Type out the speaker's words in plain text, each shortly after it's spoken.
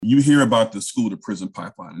You hear about the school to prison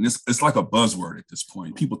pipeline, and it's like a buzzword at this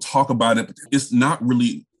point. People talk about it, but it's not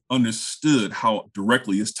really understood how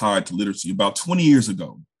directly it's tied to literacy. About 20 years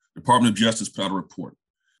ago, the Department of Justice put out a report,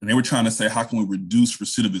 and they were trying to say, how can we reduce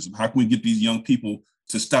recidivism? How can we get these young people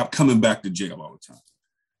to stop coming back to jail all the time?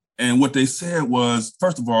 And what they said was,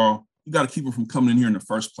 first of all, you got to keep them from coming in here in the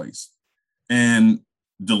first place. And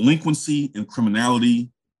delinquency and criminality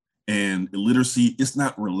and illiteracy, it's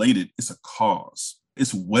not related, it's a cause.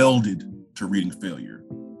 It's welded to reading failure.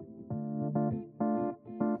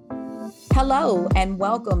 Hello, and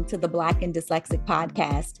welcome to the Black and Dyslexic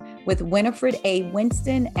Podcast with Winifred A.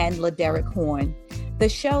 Winston and LaDerrick Horn, the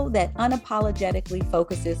show that unapologetically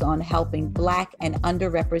focuses on helping Black and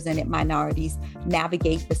underrepresented minorities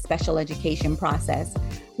navigate the special education process.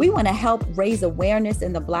 We want to help raise awareness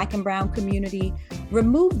in the Black and Brown community,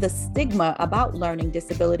 remove the stigma about learning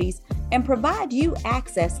disabilities, and provide you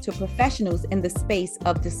access to professionals in the space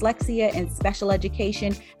of dyslexia and special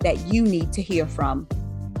education that you need to hear from.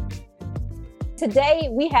 Today,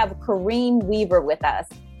 we have Kareem Weaver with us.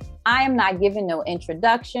 I am not giving no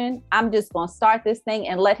introduction. I'm just going to start this thing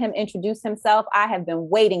and let him introduce himself. I have been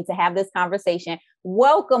waiting to have this conversation.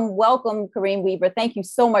 Welcome, Kareem Weaver. Thank you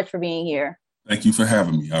so much for being here. Thank you for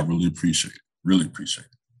having me. I really appreciate it. Really appreciate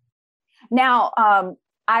it. Now,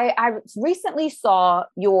 I recently saw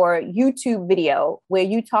your YouTube video where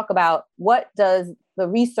you talk about what does the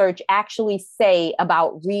research actually say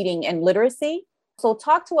about reading and literacy. So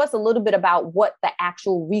talk to us a little bit about what the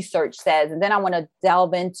actual research says. And then I want to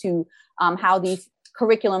delve into how these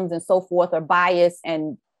curriculums and so forth are biased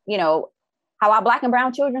and, you know, how our Black and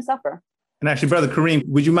Brown children suffer. And actually, Brother Kareem,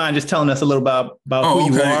 would you mind just telling us a little about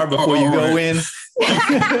who you are before you go in?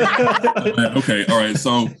 Okay. All right.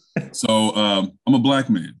 So I'm a Black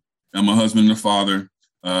man. I'm a husband and a father,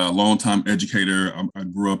 a longtime educator. I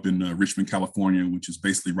grew up in Richmond, California, which is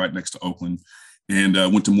basically right next to Oakland. And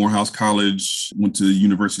went to Morehouse College, went to the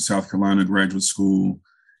University of South Carolina graduate school,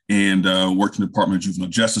 and worked in the Department of Juvenile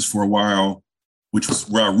Justice for a while, which was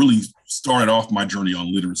where I really started off my journey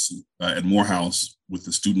on literacy at Morehouse with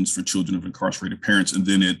the Students for Children of Incarcerated Parents. And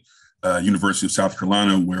then at University of South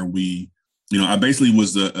Carolina, where I basically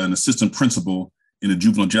was an assistant principal in a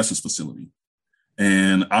juvenile justice facility.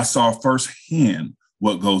 And I saw firsthand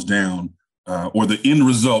what goes down or the end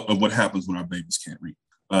result of what happens when our babies can't read.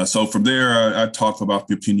 So from there, I taught for about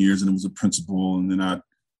 15 years and was a principal. And then I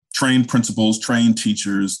trained principals, trained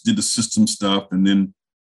teachers, did the system stuff, and then,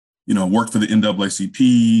 worked for the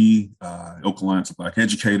NAACP, Oak Alliance of Black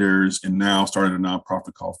Educators, and now started a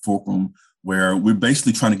nonprofit called Fulcrum, where we're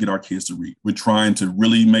basically trying to get our kids to read. We're trying to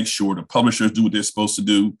really make sure the publishers do what they're supposed to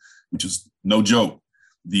do, which is no joke.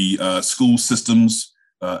 The school systems,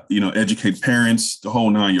 educate parents, the whole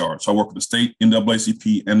 9 yards. So I work with the state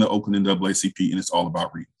NAACP and the Oakland NAACP, and it's all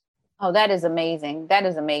about reading. Oh, that is amazing. That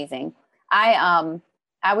is amazing. I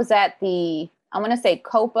was at I want to say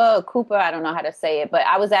Cooper, I don't know how to say it, but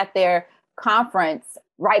I was at their conference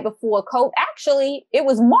right before COVID. Actually, it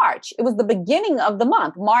was March. It was the beginning of the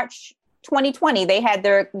month, March 2020. They had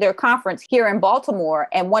their conference here in Baltimore,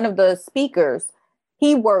 and one of the speakers,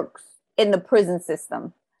 he works in the prison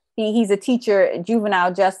system. He's a teacher at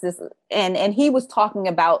juvenile justice, and he was talking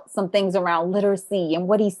about some things around literacy and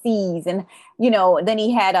what he sees. And, then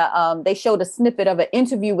he had they showed a snippet of an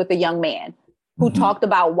interview with a young man who talked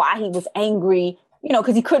about why he was angry,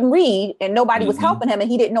 because he couldn't read and nobody was helping him and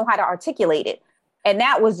he didn't know how to articulate it. And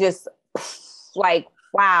that was just like,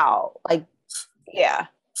 wow, like, yeah.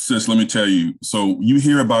 Sis, let me tell you. So you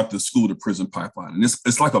hear about the school to prison pipeline, and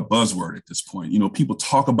it's like a buzzword at this point. People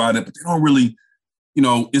talk about it, but they don't really,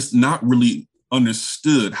 it's not really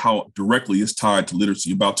understood how directly it's tied to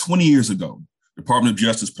literacy. About 20 years ago, the Department of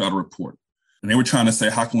Justice put out a report, and they were trying to say,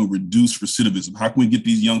 how can we reduce recidivism? How can we get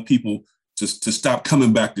these young people to stop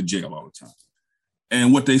coming back to jail all the time?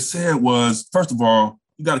 And what they said was, first of all,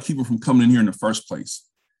 you got to keep them from coming in here in the first place.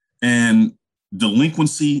 And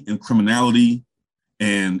delinquency and criminality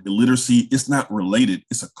and illiteracy, it's not related,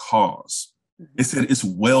 it's a cause. They said it's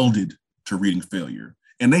welded to reading failure.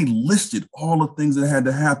 And they listed all the things that had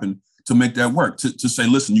to happen to make that work, to say,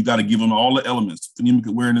 listen, you got to give them all the elements, phonemic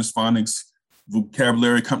awareness, phonics,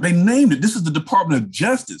 vocabulary. They named it. This is the Department of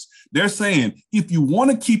Justice. They're saying, if you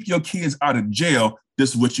want to keep your kids out of jail,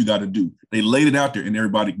 this is what you got to do. They laid it out there and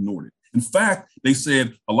everybody ignored it. In fact, they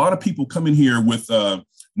said a lot of people come in here with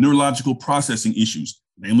neurological processing issues,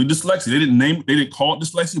 namely dyslexia. They didn't call it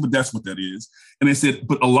dyslexia, but that's what that is. And they said,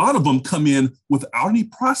 but a lot of them come in without any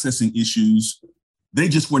processing issues. They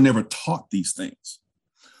just were never taught these things.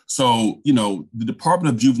 So, the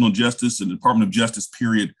Department of Juvenile Justice and the Department of Justice,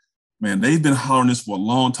 period, man, they've been hollering this for a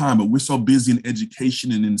long time, but we're so busy in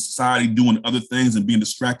education and in society doing other things and being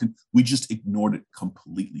distracted, we just ignored it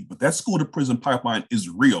completely. But that school to prison pipeline is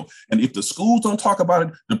real. And if the schools don't talk about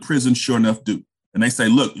it, the prisons sure enough do. And they say,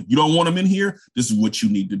 look, if you don't want them in here, this is what you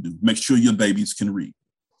need to do. Make sure your babies can read.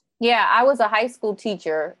 Yeah, I was a high school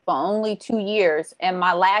teacher for only 2 years. And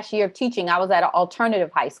my last year of teaching, I was at an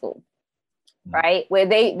alternative high school, right? Where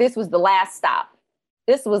this was the last stop.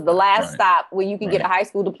 This was the last stop where you could get a high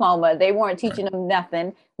school diploma. They weren't teaching them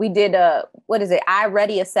nothing. We did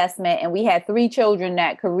iReady assessment, and we had 3 children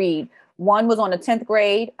that could read. One was on the 10th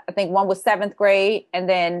grade. I think one was 7th grade. And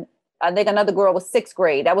then I think another girl was 6th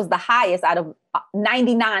grade. That was the highest out of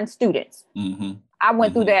 99 students. Mm-hmm. I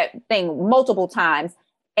went through that thing multiple times,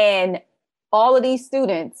 and all of these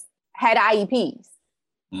students had IEPs.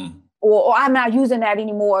 Or I'm not using that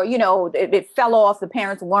anymore. You know, it fell off. The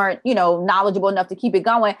parents weren't, knowledgeable enough to keep it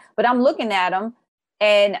going. But I'm looking at them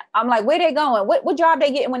and I'm like, where they going? What job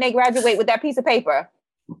they getting when they graduate with that piece of paper?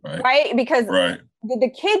 Right? Because the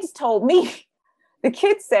kids told me, the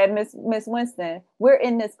kids said, Miss Winston, we're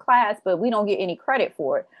in this class, but we don't get any credit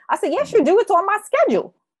for it. I said, yes, you do. It's on my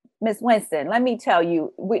schedule. Miss Winston, let me tell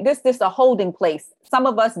you, this is a holding place. Some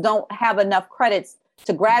of us don't have enough credits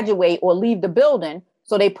to graduate or leave the building.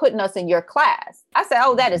 So they putting us in your class. I said,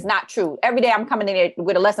 oh, that is not true. Every day I'm coming in there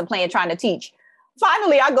with a lesson plan trying to teach.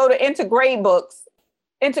 Finally, I go to intergrades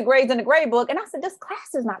in the grade book. And I said, this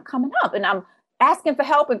class is not coming up. And I'm asking for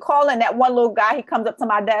help and calling that one little guy. He comes up to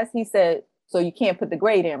my desk. He said, so you can't put the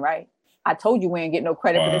grade in, right? I told you we ain't getting no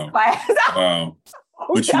credit for this class. Wow.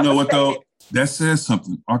 But you know what, though? That says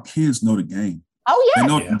something. Our kids know the game. Oh,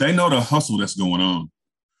 yeah. They know the hustle that's going on.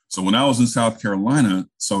 So when I was in South Carolina,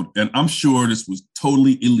 and I'm sure this was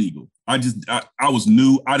totally illegal. I was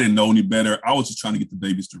new. I didn't know any better. I was just trying to get the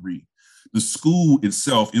babies to read. The school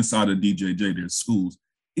itself, inside of DJJ, their schools,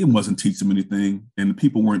 it wasn't teaching them anything. And the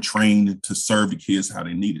people weren't trained to serve the kids how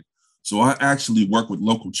they needed. So I actually worked with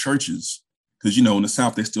local churches because, in the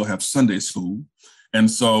South, they still have Sunday school.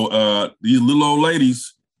 And so these little old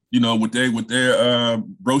ladies, with their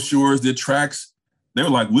brochures, their tracts, they were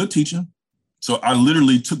like, we'll teach them. So I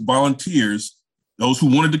literally took volunteers. Those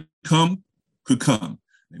who wanted to come could come.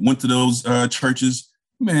 They went to those churches.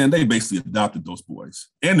 Man, they basically adopted those boys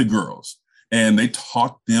and the girls, and they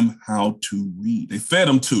taught them how to read. They fed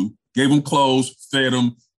them too, gave them clothes, fed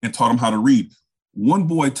them, and taught them how to read. One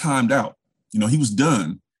boy timed out. He was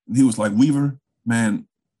done, and he was like, Weaver, man,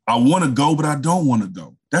 I want to go, but I don't want to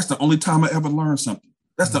go. That's the only time I ever learned something.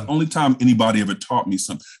 That's the only time anybody ever taught me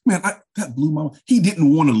something. Man, that blew my mind. He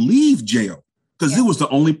didn't want to leave jail. Because it was the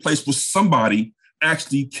only place where somebody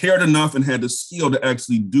actually cared enough and had the skill to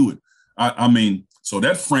actually do it. So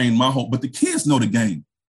that framed my whole, but the kids know the game.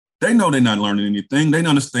 They know they're not learning anything. They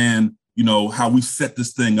understand, how we set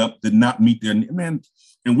this thing up did not meet their, man.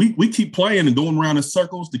 And we keep playing and going around in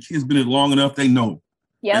circles. The kids been in it long enough. They know it.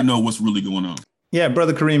 Yep. They know what's really going on. Yeah,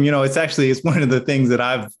 Brother Kareem, it's one of the things that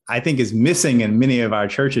I think is missing in many of our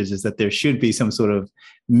churches is that there should be some sort of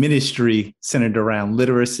ministry centered around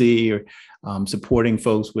literacy or supporting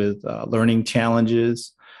folks with learning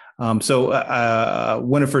challenges. So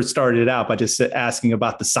Winifred started out by just asking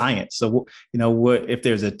about the science. So, what if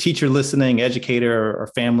there's a teacher listening, educator or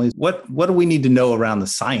families, what do we need to know around the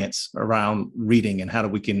science around reading and how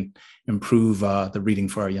we can improve the reading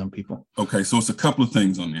for our young people? Okay, so it's a couple of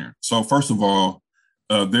things on there. So first of all,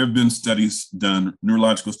 there have been studies done,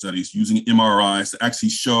 neurological studies using MRIs to actually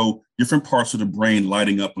show different parts of the brain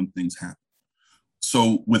lighting up when things happen.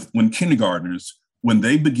 So when kindergartners, when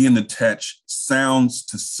they begin to attach sounds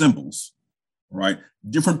to symbols, right,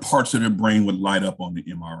 different parts of their brain would light up on the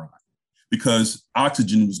MRI because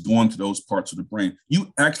oxygen was going to those parts of the brain.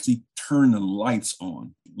 You actually turn the lights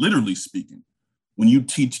on, literally speaking, when you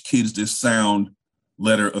teach kids their sound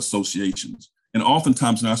letter associations. And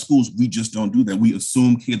oftentimes in our schools, we just don't do that. We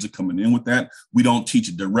assume kids are coming in with that. We don't teach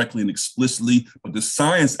it directly and explicitly, but the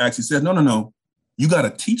science actually says, no. You got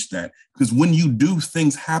to teach that because when you do,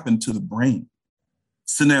 things happen to the brain.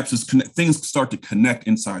 Synapses connect, things start to connect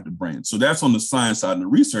inside the brain. So that's on the science side. And the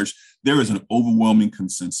research, there is an overwhelming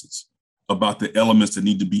consensus about the elements that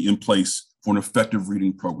need to be in place for an effective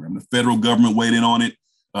reading program. The federal government weighed in on it.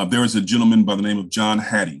 There is a gentleman by the name of John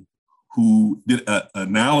Hattie who did an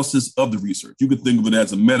analysis of the research. You could think of it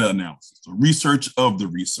as a meta-analysis, a research of the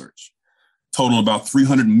research. Total about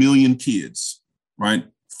 300 million kids, right?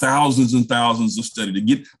 Thousands and thousands of study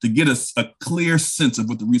to get us a clear sense of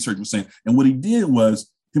what the research was saying. And what he did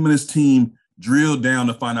was him and his team drilled down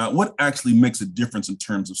to find out what actually makes a difference in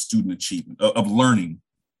terms of student achievement, of learning,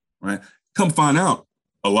 right? Come find out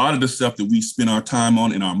a lot of the stuff that we spend our time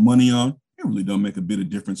on and our money on, it really don't make a bit of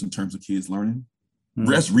difference in terms of kids learning. Mm.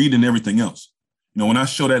 Rest, read, and everything else. When I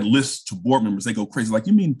show that list to board members, they go crazy. Like,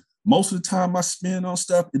 you mean most of the time I spend on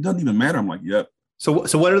stuff, it doesn't even matter? I'm like, yep. So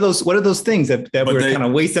what are those things that we're kind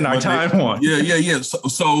of wasting our time on? Yeah.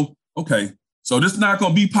 So okay. So this is not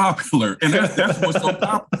going to be popular. And that's what's so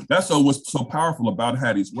popular. That's what's so powerful about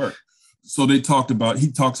Hattie's work. So he talks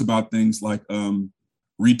about things like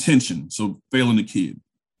retention. So failing the kid,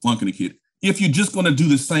 flunking the kid. If you're just going to do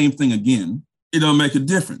the same thing again, it don't make a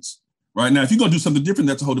difference. Right now, if you're going to do something different,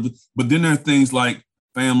 that's a whole different. But then there are things like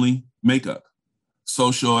family makeup,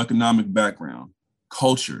 socioeconomic background,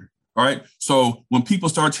 culture. All right. So when people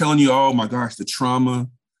start telling you, oh my gosh, the trauma,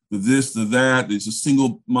 the this, the that, there's a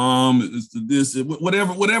single mom, it's the this,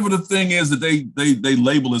 whatever the thing is that they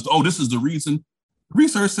label as, oh, this is the reason.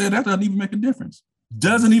 Research said that doesn't even make a difference.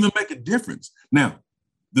 Doesn't even make a difference. Now,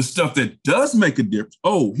 the stuff that does make a difference.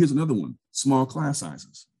 Oh, here's another one: small class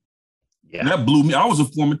sizes. Yeah, and that blew me. I was a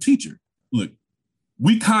former teacher. Look,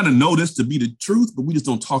 we kind of know this to be the truth, but we just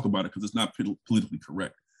don't talk about it because it's not politically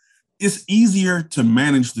correct. It's easier to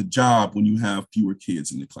manage the job when you have fewer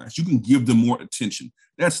kids in the class. You can give them more attention.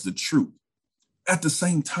 That's the truth. At the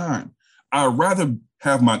same time, I'd rather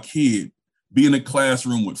have my kid be in a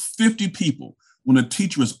classroom with 50 people when a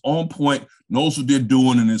teacher is on point, knows what they're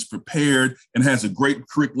doing, and is prepared and has a great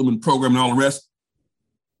curriculum and program and all the rest,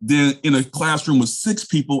 than in a classroom with 6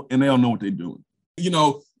 people and they don't know what they're doing.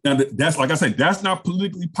 Now that's, like I said, that's not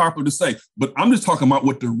politically popular to say, but I'm just talking about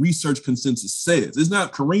what the research consensus says. It's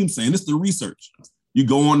not Kareem saying, it's the research. You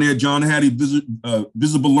go on there, John Hattie,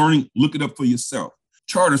 Visible Learning, look it up for yourself.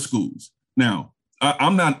 Charter schools. Now,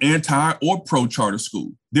 I'm not anti or pro charter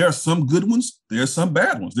school. There are some good ones. There are some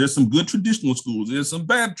bad ones. There's some good traditional schools. There's some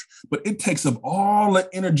bad, but it takes up all the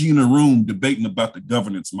energy in the room debating about the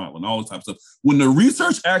governance model and all this type of stuff. When the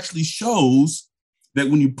research actually shows that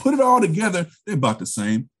when you put it all together, they're about the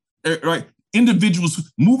same, right?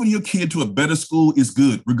 Individuals moving your kid to a better school is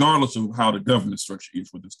good, regardless of how the governance structure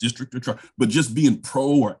is, whether it's district or tribe. But just being pro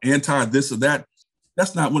or anti this or that,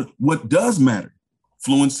 that's not what does matter.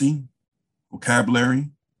 Fluency, vocabulary,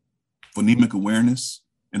 phonemic awareness,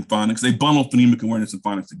 and phonics. They bundle phonemic awareness and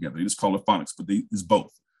phonics together. They just call it phonics, but it's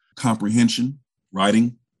both. Comprehension,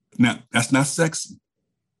 writing. Now, that's not sexy,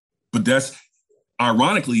 but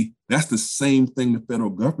ironically, that's the same thing the federal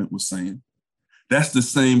government was saying. That's the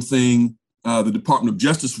same thing the Department of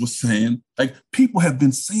Justice was saying. Like, people have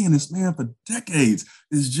been saying this, man, for decades.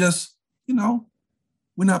 It's just,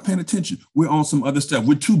 we're not paying attention. We're on some other stuff.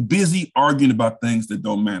 We're too busy arguing about things that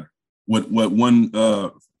don't matter. What one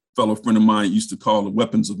fellow friend of mine used to call the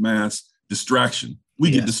weapons of mass distraction.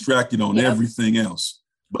 We get distracted on everything else.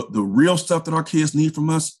 But the real stuff that our kids need from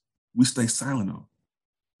us, we stay silent on.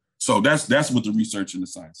 So that's what the research and the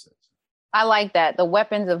science says. I like that, the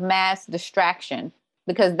weapons of mass distraction,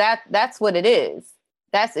 because that's what it is.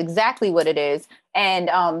 That's exactly what it is.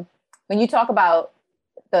 And when you talk about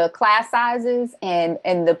the class sizes and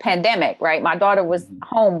the pandemic, right? My daughter was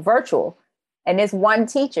home virtual, and this one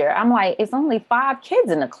teacher, I'm like, it's only 5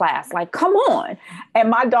 kids in the class. Like, come on. And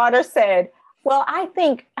my daughter said, well, I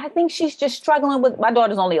think she's just struggling with, my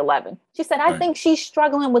daughter's only 11. She said, I think she's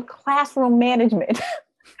struggling with classroom management.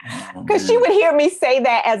 Because she would hear me say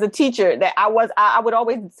that as a teacher, that I would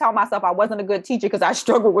always tell myself I wasn't a good teacher because I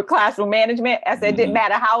struggled with classroom management. I said, it didn't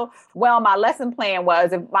matter how well my lesson plan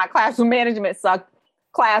was. If my classroom management sucked,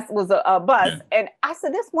 class was a bust. Yeah. And I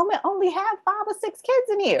said, this woman only had 5 or 6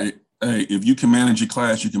 kids in here. Hey, if you can manage your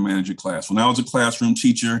class, you can manage your class. When I was a classroom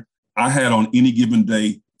teacher, I had on any given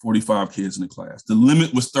day 45 kids in the class. The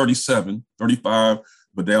limit was 35,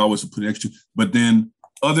 but they always would put extra. But then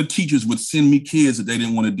other teachers would send me kids that they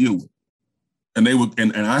didn't want to deal with. And they would,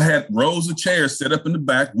 and I had rows of chairs set up in the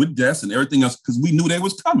back with desks and everything else because we knew they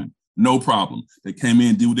was coming. No problem. They came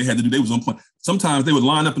in, did what they had to do. They was on point. Sometimes they would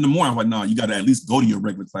line up in the morning. I'm like, no, you got to at least go to your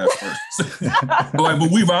regular class first. Like,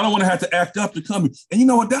 but I don't want to have to act up to come in. And you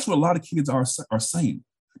know what? That's what a lot of kids are saying.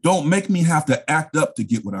 Don't make me have to act up to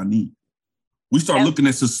get what I need. We start looking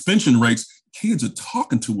at suspension rates. Kids are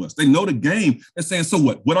talking to us. They know the game. They're saying, so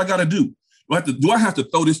what? What I got to do? Do I have to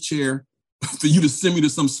throw this chair for you to send me to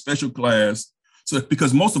some special class? So,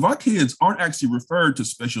 because most of our kids aren't actually referred to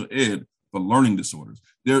special ed for learning disorders.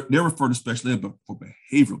 They're referred to special ed for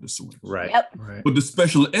behavioral disorders. Right. Yep. Right. But the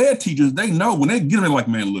special ed teachers, they know when they get in, they're like,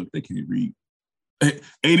 man, look, they can't read.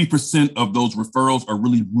 80% of those referrals are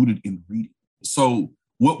really rooted in reading. So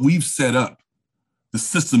what we've set up, the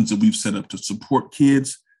systems that we've set up to support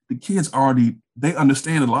kids, the kids they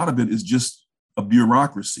understand a lot of it is just a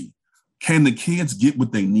bureaucracy. Can the kids get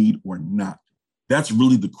what they need or not? That's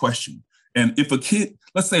really the question. And if a kid,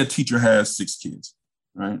 let's say a teacher has 6 kids,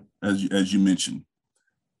 right? As you mentioned.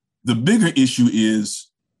 The bigger issue is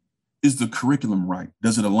the curriculum right?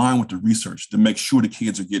 Does it align with the research to make sure the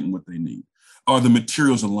kids are getting what they need? Are the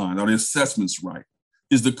materials aligned? Are the assessments right?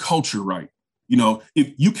 Is the culture right? You know,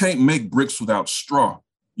 if you can't make bricks without straw,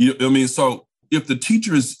 you know what I mean? So if the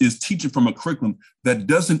teacher is teaching from a curriculum that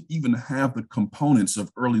doesn't even have the components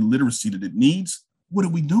of early literacy that it needs, what are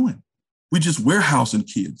we doing? We're just warehousing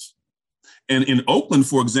kids. And in Oakland,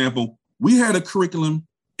 for example, we had a curriculum.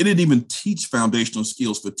 It didn't even teach foundational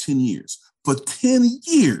skills for 10 years. For 10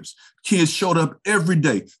 years, kids showed up every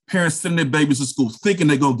day. Parents sending their babies to school thinking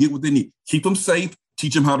they're going to get what they need. Keep them safe,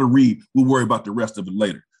 teach them how to read. We'll worry about the rest of it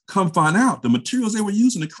later. Come find out the materials they were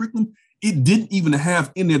using, the curriculum, it didn't even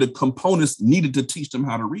have in there the components needed to teach them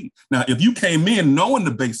how to read. Now, if you came in knowing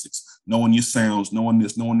the basics, knowing your sounds, knowing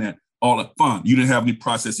this, knowing that, all that, fine. You didn't have any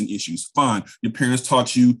processing issues, fine. Your parents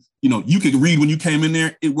taught you, you know, you could read when you came in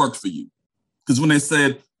there, it worked for you. Because when they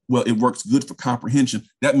said, well, it works good for comprehension,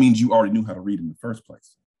 that means you already knew how to read in the first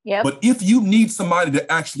place. Yep. But if you need somebody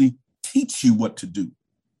to actually teach you what to do,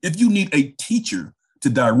 if you need a teacher to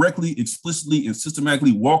directly, explicitly, and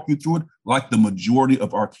systematically walk you through it, like the majority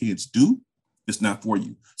of our kids do, it's not for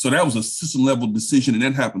you. So that was a system level decision, and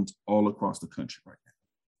that happens all across the country right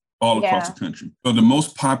now. All across the country. So the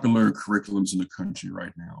most popular curriculums in the country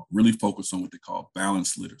right now really focus on what they call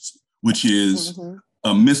balanced literacy, which is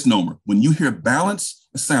a misnomer. When you hear balance,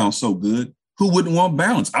 it sounds so good. Who wouldn't want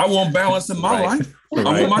balance? I want balance in my life.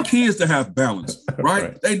 I want my kids to have balance,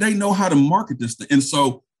 right? They know how to market this thing. And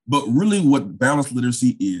so, but really what balanced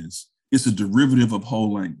literacy is a derivative of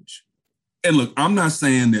whole language. And look, I'm not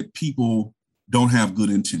saying that people don't have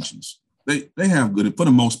good intentions. They have good, for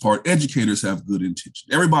the most part, educators have good intentions.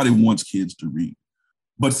 Everybody wants kids to read.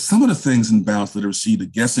 But some of the things in balanced literacy, the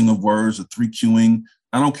guessing of words, the 3Qing,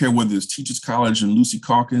 I don't care whether it's Teachers College and Lucy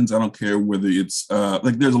Calkins. I don't care whether it's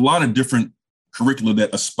there's a lot of different curricula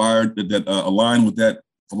that that align with that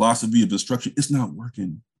philosophy of instruction. It's not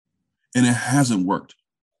working, and it hasn't worked.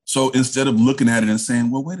 So instead of looking at it and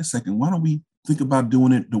saying, well, wait a second, why don't we think about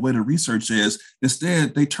doing it the way the research says?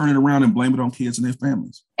 Instead, they turn it around and blame it on kids and their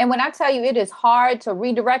families. And when I tell you, it is hard to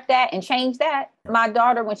redirect that and change that. My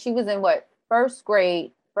daughter, when she was in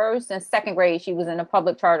first and second grade, she was in a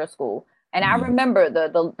public charter school. And I remember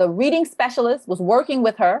the reading specialist was working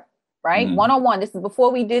with her, right? One-on-one. This is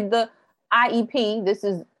before we did the IEP. This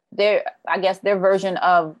is their version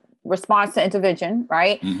of response to intervention,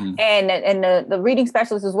 right? And the reading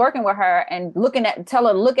specialist is working with her and tell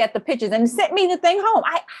her to look at the pictures and sent me the thing home.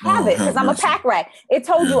 I have it because I'm a pack rat. It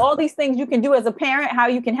told you all these things you can do as a parent, how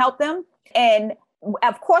you can help them. And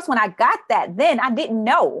of course, when I got that, then I didn't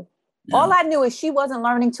know. All I knew is she wasn't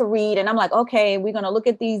learning to read. And I'm like, okay, we're going to look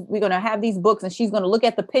at these. We're going to have these books and she's going to look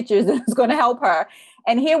at the pictures and it's going to help her.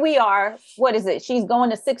 And here we are. What is it? She's going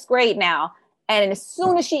to 6th grade now. And as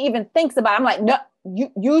soon as she even thinks about it, I'm like, no,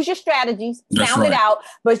 you use your strategies, sound it out.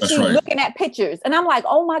 But she's looking at pictures. And I'm like,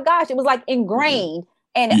 oh my gosh, it was like ingrained.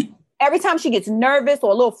 And every time she gets nervous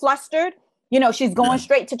or a little flustered, you know, she's going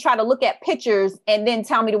straight to try to look at pictures and then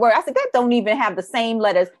tell me the word. I said, that don't even have the same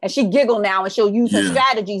letters. And she giggled now and she'll use her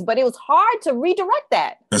strategies. But it was hard to redirect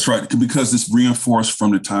that. That's right. Because it's reinforced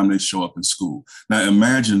from the time they show up in school. Now,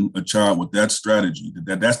 imagine a child with that strategy.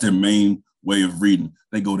 That's their main way of reading.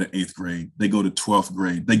 They go to 8th grade. They go to 12th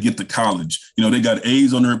grade. They get to college. You know, they got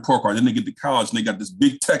A's on their report card. Then they get to college and they got this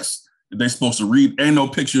big text that they're supposed to read. Ain't no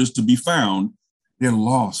pictures to be found. They're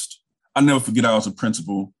lost. I never forget, I was a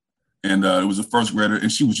principal. And it was a first grader,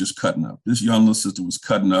 and she was just cutting up. This young little sister was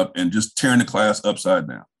cutting up and just tearing the class upside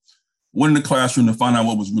down. Went in the classroom to find out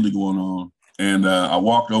what was really going on. And I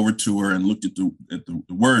walked over to her and looked at the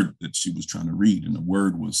word that she was trying to read, and the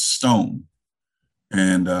word was stone.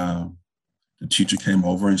 And the teacher came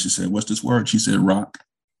over and she said, "What's this word?" She said, "Rock."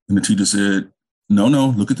 And the teacher said, No,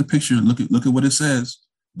 look at the picture. Look at what it says.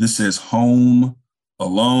 This says home,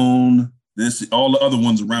 alone. This, all the other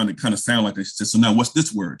ones around it kind of sound like they said, "So now what's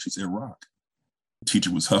this word?" She said, "Rock." The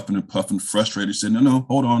teacher was huffing and puffing, frustrated. She said, No,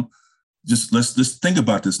 hold on. Let's think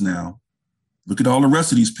about this now. Look at all the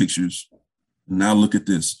rest of these pictures. Now look at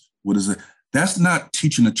this. What is it? That's not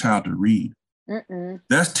teaching a child to read.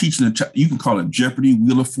 That's teaching a child. You can call it Jeopardy,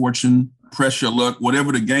 Wheel of Fortune, Press Your Luck,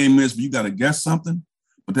 whatever the game is, but you got to guess something.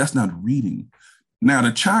 But that's not reading. Now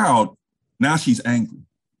the child, now she's angry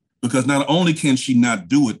because not only can she not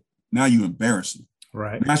do it, now you embarrass her.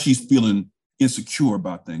 Right. Now she's feeling insecure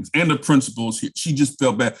about things. And the principals, she just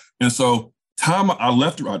felt bad. And so I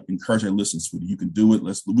left her, I encouraged her, "Listen, sweetie, you can do it.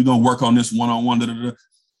 We're going to work on this one-on-one.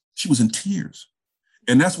 She was in tears.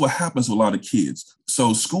 And that's what happens to a lot of kids.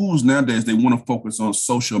 So schools nowadays, they want to focus on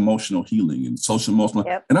social emotional healing and social emotional.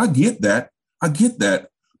 Yep. And I get that. I get that,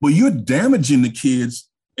 but you're damaging the kids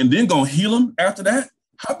and then gonna heal them after that.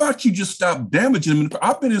 How about you just stop damaging them?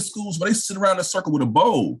 I've been in schools where they sit around in a circle with a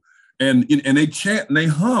bowl and they chant and they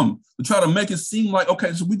hum to try to make it seem like,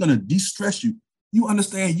 okay, so we're gonna de-stress you. You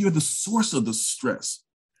understand you're the source of the stress.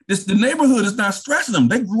 The neighborhood is not stressing them.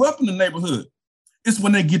 They grew up in the neighborhood. It's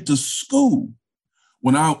when they get to school.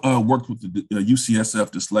 When I worked with the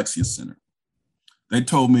UCSF Dyslexia Center, they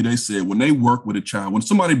told me, they said, when they work with a child, when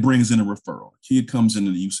somebody brings in a referral, a kid comes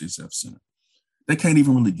into the UCSF Center, they can't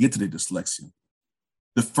even really get to their dyslexia.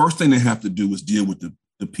 The first thing they have to do is deal with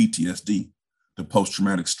the PTSD, the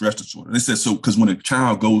post-traumatic stress disorder. They said, so, because when a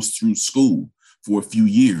child goes through school for a few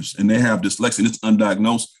years and they have dyslexia and it's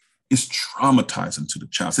undiagnosed, it's traumatizing to the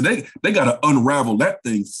child. So they got to unravel that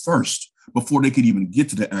thing first before they could even get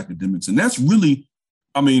to the academics. And that's really,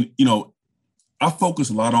 I mean, you know, I focus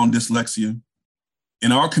a lot on dyslexia.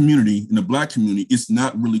 In our community, in the Black community, it's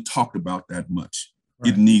not really talked about that much.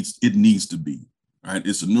 Right. It needs to be, right?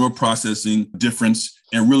 It's a neuroprocessing difference,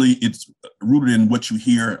 and really it's rooted in what you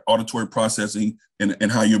hear, auditory processing,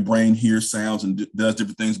 and how your brain hears sounds and does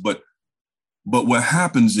different things. But what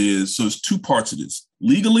happens is, so it's two parts of this.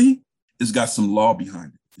 Legally, it's got some law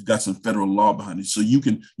behind it. It's got some federal law behind it. So you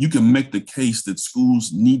can make the case that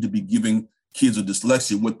schools need to be giving kids with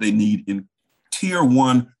dyslexia what they need in tier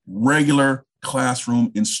 1 regular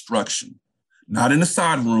classroom instruction, not in the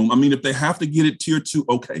side room. I mean, if they have to get it tier 2,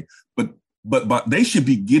 okay, but they should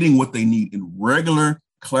be getting what they need in regular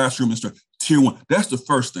classroom instruction, tier 1. That's the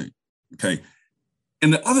first thing, okay?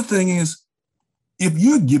 And the other thing is, if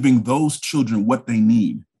you're giving those children what they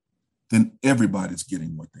need, then everybody's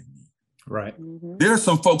getting what they need. Right. Mm-hmm. There are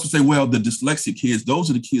some folks who say, well, the dyslexic kids, those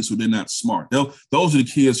are the kids who they're not smart. Those are the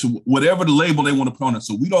kids who, whatever the label they want to put on it.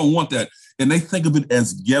 So we don't want that. And they think of it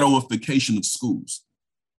as ghettoification of schools.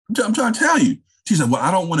 I'm trying to tell you. She said, well,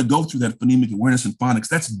 I don't want to go through that phonemic awareness and phonics.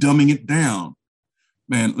 That's dumbing it down.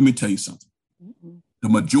 Man, let me tell you something. Mm-hmm. The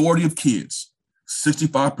majority of kids,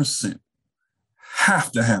 65%,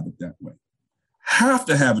 have to have it that way. Have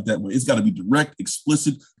to have it that way. It's got to be direct,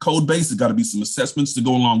 explicit, code-based. It's got to be some assessments to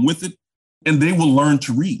go along with it. And they will learn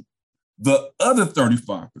to read. The other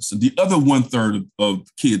 35%, the other 1/3 of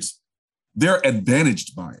kids, they're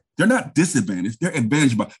advantaged by it. They're not disadvantaged. They're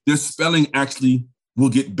advantaged by it. Their spelling actually will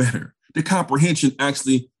get better. Their comprehension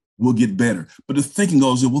actually will get better. But the thinking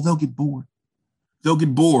goes, well, they'll get bored. They'll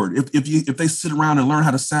get bored. If they sit around and learn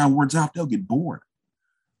how to sound words out, they'll get bored.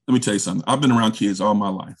 Let me tell you something. I've been around kids all my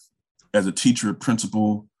life as a teacher, a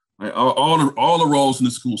principal, right? all the roles in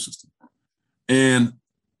the school system. And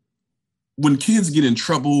when kids get in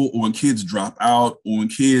trouble, or when kids drop out, or when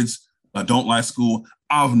kids don't like school,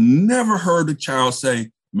 I've never heard a child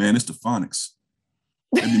say, man, it's the phonics.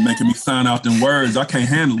 They be making me sound out them words. I can't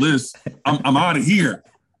handle this. I'm out of here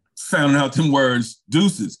sounding out them words.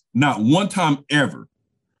 Deuces. Not one time ever.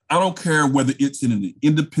 I don't care whether it's in an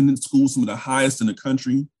independent school, some of the highest in the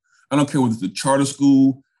country. I don't care whether it's a charter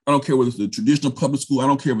school. I don't care whether it's a traditional public school. I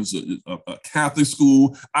don't care if it's a Catholic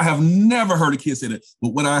school. I have never heard a kid say that. But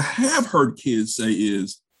what I have heard kids say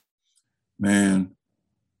is, man,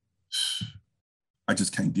 I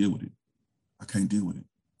just can't deal with it. I can't deal with it.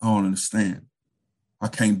 I don't understand. I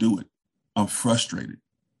can't do it. I'm frustrated.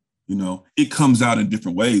 You know, it comes out in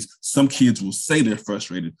different ways. Some kids will say they're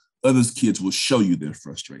frustrated. Others kids will show you they're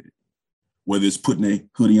frustrated. Whether it's putting a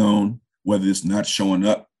hoodie on, whether it's not showing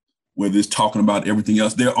up, whether it's talking about everything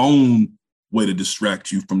else, their own way to distract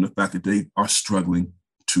you from the fact that they are struggling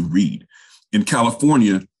to read. In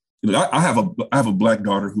California, you know, I have a Black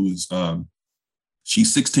daughter who is,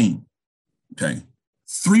 she's 16, okay?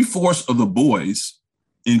 3/4 of the boys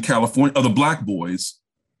in California, of the Black boys,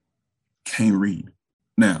 can't read.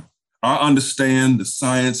 Now, I understand the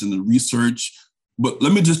science and the research, but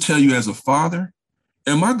let me just tell you as a father,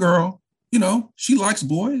 and my girl, you know, she likes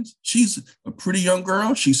boys. She's a pretty young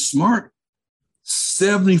girl. She's smart.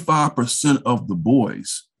 75% of the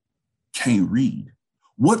boys can't read.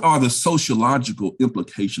 What are the sociological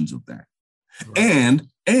implications of that? Right.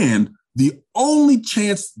 And the only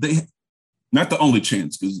chance not the only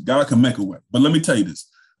chance, because God can make a way, but let me tell you this,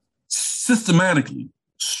 systematically,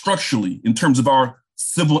 structurally, in terms of our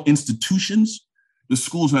civil institutions, the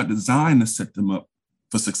schools are not designed to set them up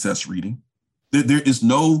for success reading. There's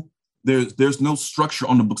no structure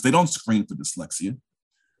on the books. They don't screen for dyslexia.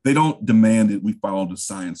 They don't demand that we follow the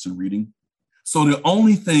science in reading. So the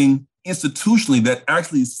only thing institutionally that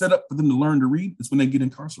actually is set up for them to learn to read is when they get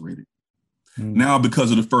incarcerated. Now,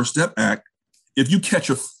 because of the First Step Act, if you catch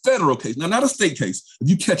a federal case, now not a state case, if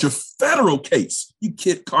you catch a federal case, you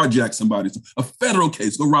can't carjack somebody, a federal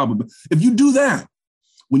case, go rob them. If you do that,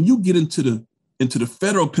 when you get into the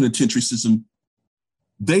federal penitentiary system,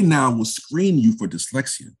 they now will screen you for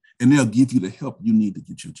dyslexia and they'll give you the help you need to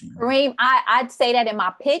get your GED. Kareem, I'd say that in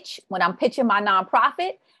my pitch when I'm pitching my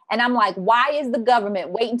nonprofit. And I'm like, why is the government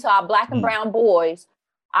waiting till our Black and brown boys,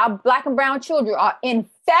 our Black and brown children are in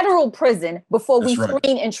federal prison before we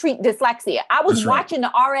screen and treat dyslexia? I was watching the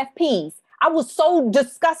RFPs. I was so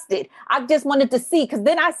disgusted. I just wanted to see, because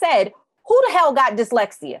then I said, who the hell got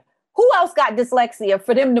dyslexia? Who else got dyslexia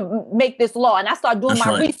for them to make this law? And I started doing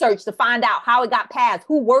my research to find out how it got passed,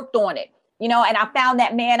 who worked on it, you know, and I found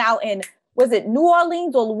that man out in, was it New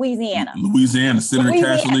Orleans or Louisiana? Louisiana, Senator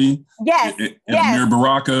Cashley. Yes. And Mayor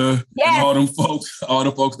Baraka, and all them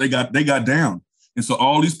folks, they got down. And so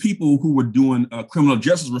all these people who were doing criminal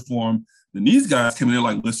justice reform, then these guys came in there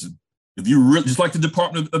like, listen, if you really, just like the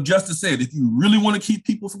Department of Justice said, if you really want to keep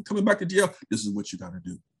people from coming back to jail, this is what you got to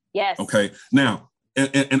do. Yes. Okay. Now,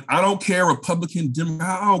 and I don't care, Republican,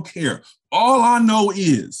 Democrat, I don't care. All I know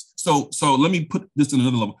is, so let me put this in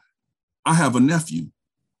another level. I have a nephew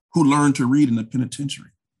who learned to read in the penitentiary,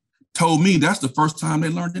 told me that's the first time they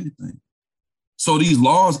learned anything. So these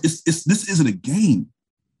laws, this isn't a game.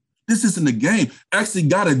 This isn't a game. Actually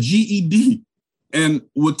got a GED and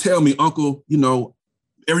would tell me, Uncle, you know,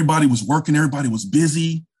 everybody was working, everybody was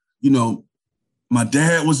busy. You know, my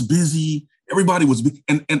dad was busy, everybody was busy.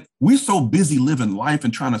 And we're so busy living life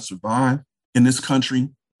and trying to survive in this country.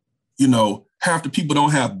 You know, half the people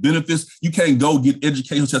don't have benefits. You can't go get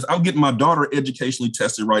educational tests. I'm getting my daughter educationally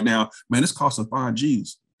tested right now. Man, it's costing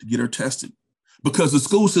 $5,000 to get her tested because the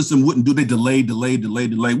school system wouldn't do. They delayed.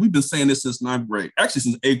 We've been saying this since 9th grade, actually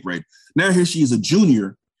since 8th grade. Now here she is a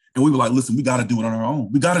junior. And we were like, listen, we got to do it on our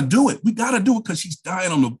own. We got to do it. We got to do it because she's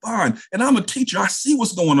dying on the vine. And I'm a teacher. I see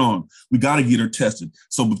what's going on. We got to get her tested.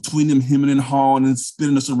 So between them hemming and hawing and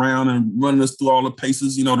spinning us around and running us through all the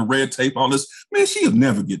paces, you know, the red tape, all this, man, she'll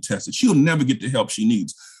never get tested. She'll never get the help she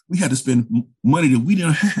needs. We had to spend money that we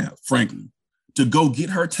didn't have, frankly, to go get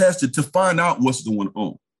her tested to find out what's going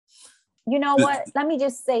on. You know what? Let me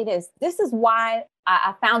just say this. This is why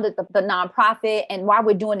I founded the nonprofit and why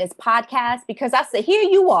we're doing this podcast, because I said, here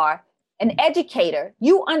you are, an educator,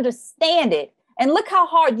 you understand it. And look how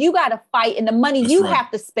hard you got to fight and the money you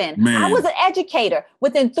have to spend. Man. I was an educator.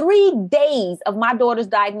 Within 3 days of my daughter's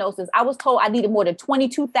diagnosis, I was told I needed more than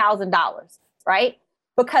 $22,000, right?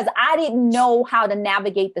 Because I didn't know how to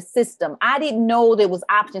navigate the system. I didn't know there was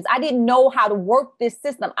options. I didn't know how to work this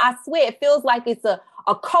system. I swear it feels like it's a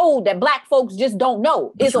code that Black folks just don't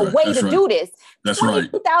know. It's a way to do this. That's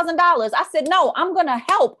 $22,000. I said, no, I'm going to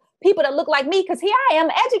help people that look like me because here I am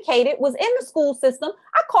educated, was in the school system.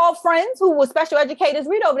 I called friends who were special educators,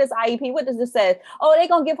 read over this IEP. What does this say? Oh, they're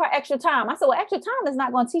going to give her extra time. I said, well, extra time is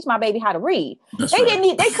not going to teach my baby how to read. They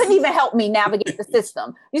couldn't even help me navigate the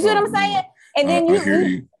system. You see what I'm saying? And then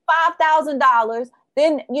you $5,000.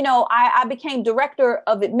 Then, you know, I became director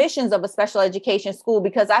of admissions of a special education school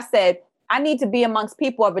because I said, I need to be amongst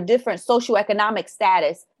people of a different socioeconomic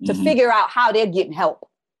status to figure out how they're getting help.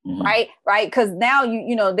 Right. Because now,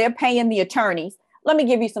 you know, they're paying the attorneys. Let me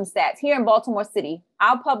give you some stats. Here in Baltimore City,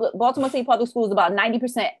 Baltimore City Public Schools is about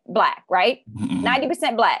 90% Black, right?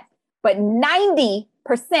 90% Black, but 90%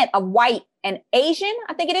 of white and Asian,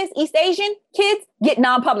 I think it is, East Asian kids get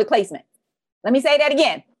non-public placement. Let me say that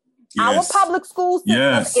again. Yes. Our public school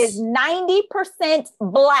system is 90%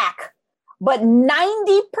 Black, but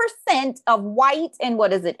 90% of white and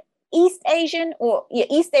East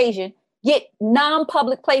Asian get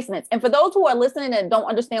non-public placements. And for those who are listening and don't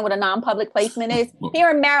understand what a non-public placement is,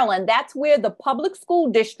 here in Maryland, that's where the public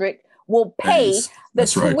school district will pay the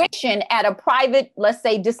tuition at a private, let's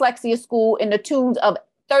say, dyslexia school in the tunes of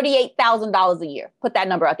 $38,000 a year. Put that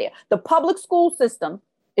number out there. The public school system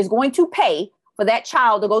is going to pay for that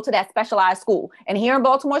child to go to that specialized school. And here in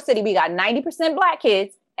Baltimore City, we got 90% Black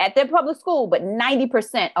kids at their public school, but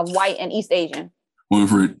 90% of white and East Asian.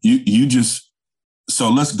 Winfred, you just, so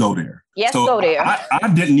let's go there. Yes, go there.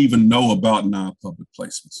 I didn't even know about non-public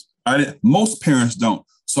placements. Most parents don't.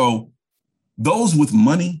 So those with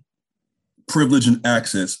money, privilege, and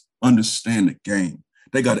access understand the game.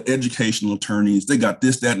 They got educational attorneys. They got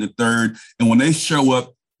this, that, and the third. And when they show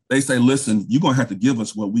up, they say, listen, you're going to have to give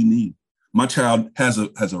us what we need. My child has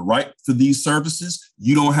a right for these services.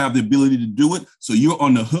 You don't have the ability to do it. So you're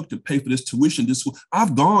on the hook to pay for this tuition.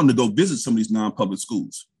 I've gone to go visit some of these non-public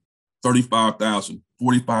schools. $35,000,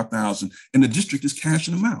 $45,000, and the district is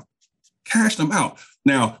cashing them out.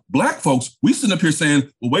 Now, Black folks, we sit up here saying,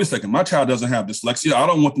 well, wait a second, my child doesn't have dyslexia. I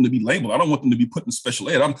don't want them to be labeled. I don't want them to be put in special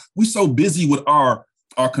ed. We're so busy with our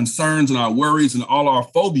concerns and our worries and all our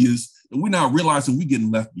phobias that we're not realizing we're getting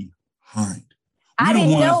left behind. I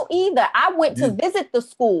didn't know either. I went to visit the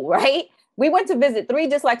school, right? We went to visit 3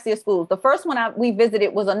 dyslexia schools. The first one we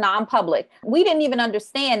visited was a non-public. We didn't even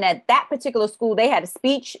understand that particular school, they had a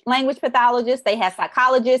speech language pathologist, they had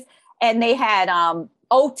psychologists, and they had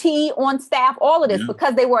OT on staff, all of this,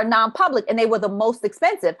 because they were a non-public and they were the most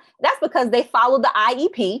expensive. That's because they followed the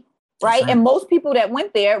IEP, right? And most people that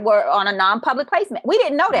went there were on a non-public placement. We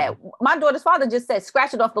didn't know that. My daughter's father just said,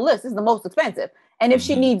 scratch it off the list. This is the most expensive. And if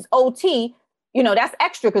she needs OT, that's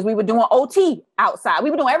extra, because we were doing OT outside. We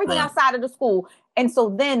were doing everything outside of the school. And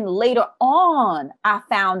so then later on, I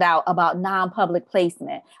found out about non-public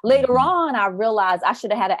placement. Later on, I realized I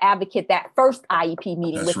should have had an advocate that first IEP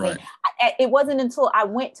meeting with me. It wasn't until I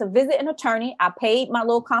went to visit an attorney, I paid my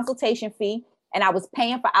little consultation fee, and I was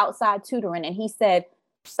paying for outside tutoring. And he said,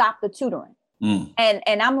 stop the tutoring.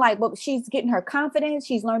 And I'm like, well, she's getting her confidence.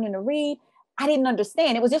 She's learning to read. I didn't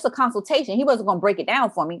understand. It was just a consultation. He wasn't going to break it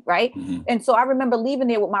down for me, right? And so I remember leaving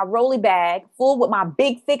there with my rolly bag full with my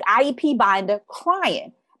big, thick IEP binder,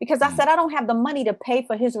 crying, because I said, I don't have the money to pay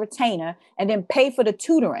for his retainer and then pay for the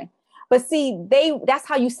tutoring. But see, that's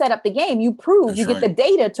how you set up the game. You prove, you get the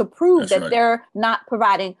data to prove that they're not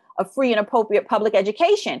providing a free and appropriate public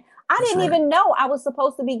education. I didn't even know I was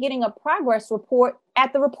supposed to be getting a progress report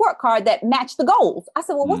at the report card that matched the goals. I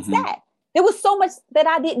said, well, what's that? There was so much that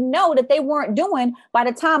I didn't know that they weren't doing. By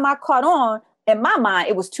the time I caught on, in my mind,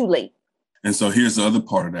 it was too late. And so here's the other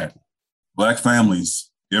part of that. Black families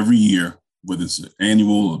every year, whether it's an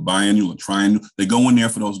annual or biannual or triennial, they go in there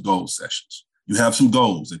for those goal sessions. You have some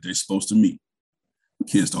goals that they're supposed to meet.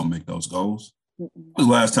 Kids don't make those goals. When was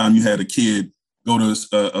the last time you had a kid go to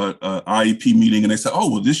a IEP meeting and they say, oh,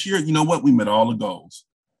 well, this year, you know what? We met all the goals.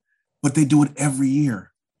 But they do it every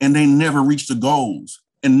year and they never reach the goals.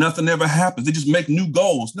 And nothing ever happens. They just make new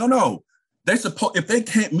goals. No. If they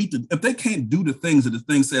can't do the things that the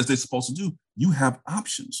thing says they're supposed to do, you have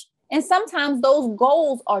options. And sometimes those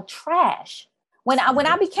goals are trash. When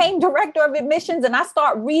I became director of admissions and I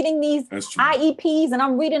start reading these IEPs and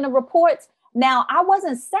I'm reading the reports, now I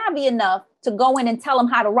wasn't savvy enough to go in and tell them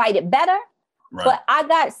how to write it better. But I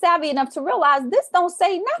got savvy enough to realize this don't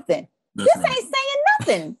say nothing. This ain't saying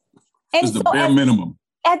nothing. And it's the bare minimum.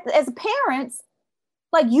 As parents,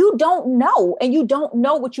 like, you don't know, and you don't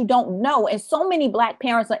know what you don't know. And so many Black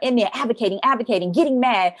parents are in there advocating, getting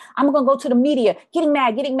mad. I'm going to go to the media, getting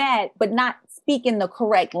mad, but not speaking the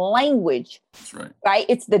correct language. That's right. Right?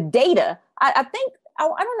 It's the data. I think, I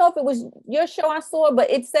don't know if it was your show I saw,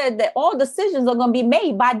 but it said that all decisions are going to be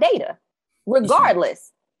made by data,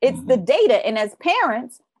 regardless. It's the data. And as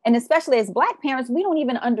parents, and especially as Black parents, we don't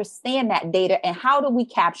even understand that data. And how do we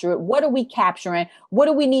capture it? What are we capturing? What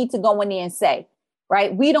do we need to go in there and say?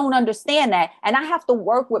 Right? We don't understand that. And I have to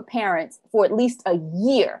work with parents for at least a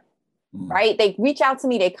year, right? They reach out to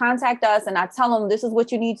me, they contact us, and I tell them, this is what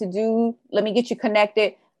you need to do. Let me get you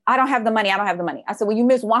connected. I don't have the money. I said, well, you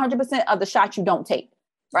miss 100% of the shots you don't take,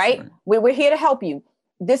 right? We're here to help you.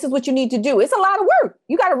 This is what you need to do. It's a lot of work.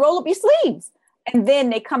 You got to roll up your sleeves. And then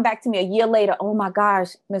they come back to me a year later. Oh my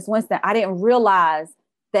gosh, Ms. Winston, I didn't realize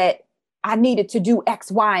that I needed to do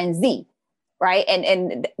X, Y, and Z. Right.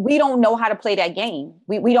 And we don't know how to play that game.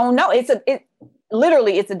 We don't know. It's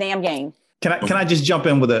a damn game. Can I just jump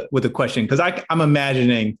in with a question? Because I'm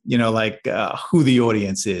imagining, who the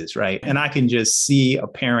audience is. Right. And I can just see a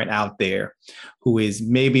parent out there who is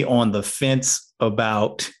maybe on the fence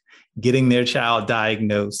about getting their child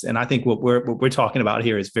diagnosed. And I think what we're talking about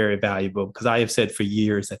here is very valuable, because I have said for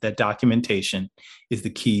years that documentation is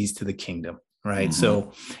the keys to the kingdom. Right.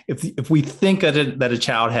 So if we think that a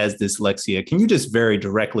child has dyslexia, can you just very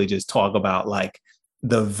directly just talk about like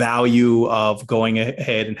the value of going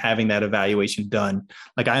ahead and having that evaluation done?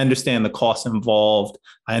 Like, I understand the costs involved.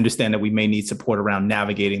 I understand that we may need support around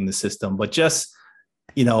navigating the system, but just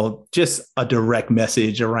a direct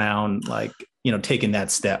message around taking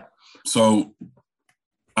that step. So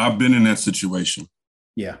I've been in that situation.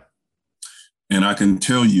 Yeah. And I can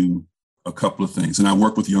tell you a couple of things. And I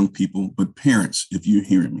work with young people, but parents, if you're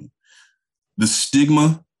hearing me, the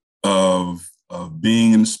stigma of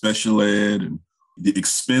being in special ed and the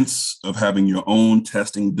expense of having your own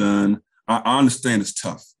testing done, I understand it's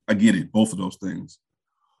tough. I get it, both of those things.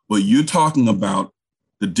 But you're talking about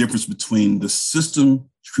the difference between the system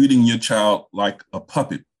treating your child like a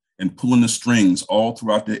puppet and pulling the strings all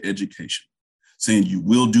throughout their education, saying you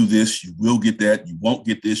will do this, you will get that, you won't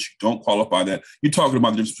get this, you don't qualify that. You're talking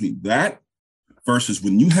about the difference between that versus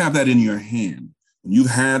when you have that in your hand, when you've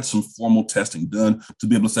had some formal testing done, to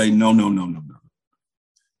be able to say, no.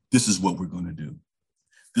 This is what we're going to do.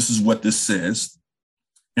 This is what this says.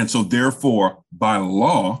 And so therefore, by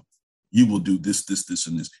law, you will do this,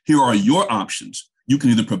 and this. Here are your options. You can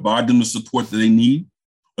either provide them the support that they need,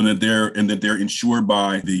 and that they're insured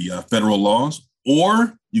by the federal laws,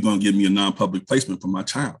 or you're going to give me a non-public placement for my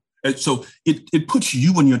child. And so it puts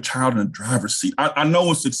you and your child in a driver's seat. I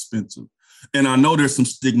know it's expensive, and I know there's some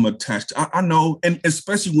stigma attached. I know, and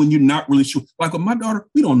especially when you're not really sure. Like with my daughter,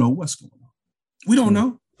 we don't know what's going on. We don't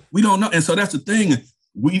know. We don't know. And so that's the thing.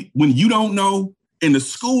 When you don't know and the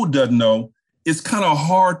school doesn't know, it's kind of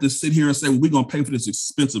hard to sit here and say, well, we're going to pay for this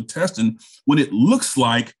expensive testing when it looks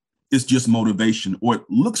like it's just motivation, or it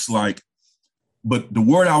looks like, but the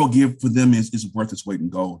word I will give for them is worth its weight in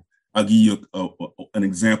gold. I'll give you an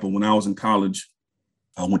example. When I was in college,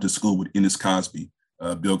 I went to school with Ennis Cosby,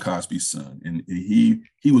 Bill Cosby's son. And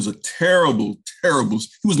he was a terrible,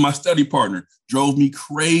 he was my study partner, drove me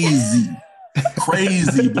crazy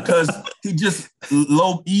because he just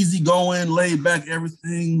easy going, laid back,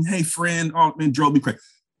 everything. Hey, friend, drove me crazy.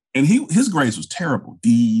 And his grades was terrible.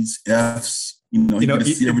 D's, F's, every now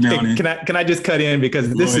and then. Can I just cut in,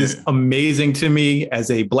 because this is amazing to me as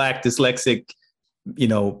a Black dyslexic,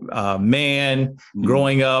 man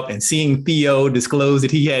growing up and seeing Theo disclose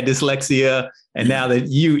that he had dyslexia. And now that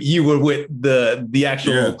you were with the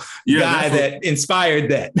actual guy that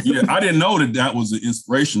inspired that. I didn't know that was the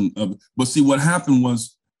inspiration of it. But see, what happened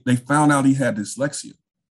was they found out he had dyslexia.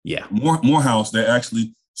 Yeah. Morehouse,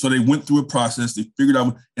 so they went through a process, they figured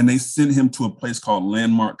out, and they sent him to a place called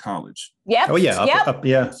Landmark College. Yep. Oh yeah.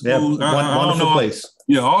 Wonderful place.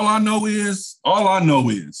 Yeah. All I know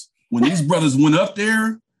is when these brothers went up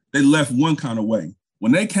there, they left one kind of way.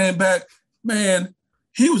 When they came back, man,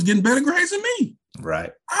 he was getting better grades than me.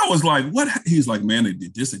 Right. I was like, what? He's like, man, they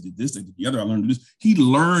did this, they did this, they did the other. I learned this. He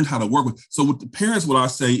learned how to work with. So with the parents, what I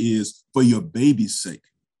say is, for your baby's sake,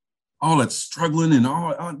 all that struggling and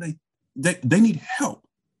all they need help.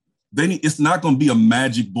 It's not going to be a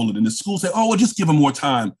magic bullet. And the school say, oh, well, just give them more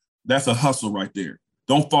time. That's a hustle right there.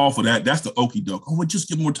 Don't fall for that. That's the okie doke. Oh, well, just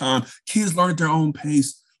give them more time. Kids learn at their own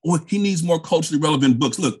pace. Or he needs more culturally relevant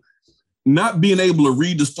books. Look, not being able to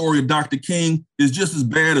read the story of Dr. King is just as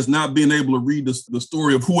bad as not being able to read the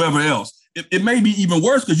story of whoever else. It may be even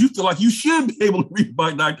worse because you feel like you should be able to read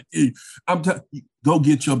about Dr. King. Go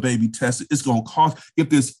get your baby tested. It's going to cost. If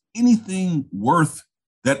there's anything worth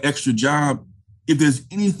that extra job, if there's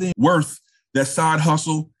anything worth that side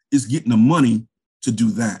hustle, is getting the money to do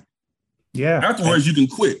that. Yeah. Afterwards, you can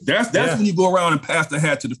quit. That's when you go around and pass the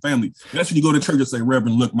hat to the family. That's when you go to church and say,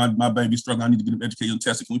 Reverend, look, my baby's struggling. I need to get him educated and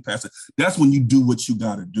tested. Can we pass it? That's when you do what you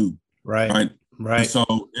got to do. Right. And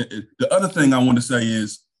so the other thing I want to say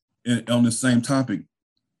is on the same topic.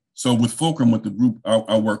 So with Fulcrum, with the group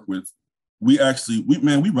I work with, we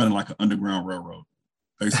running like an underground railroad.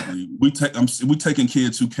 Basically, we taking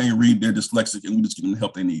kids who can't read, they're dyslexic, and we just give them the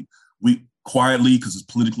help they need. We quietly, because it's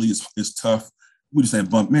politically it's tough. We just say,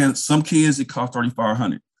 man, some kids it costs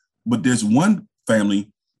 $3,500, but there's one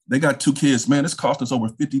family, they got 2 kids. Man, it's cost us over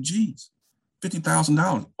 50 G's,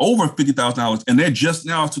 $50,000, over $50,000, and they're just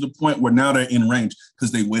now to the point where now they're in range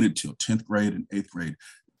because they waited till 10th grade and 8th grade,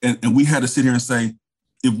 and we had to sit here and say,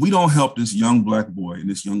 if we don't help this young Black boy and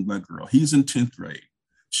this young Black girl, he's in 10th grade,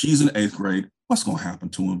 she's in 8th grade. What's going to happen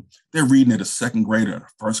to them? They're reading at a 2nd grade or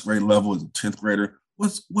a 1st grade level as a 10th grader.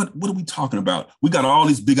 What are we talking about? We got all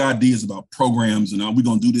these big ideas about programs and we're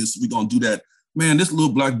going to do this, we're going to do that. Man, this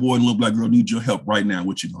little Black boy and little Black girl need your help right now.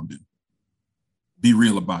 What you going to do? Be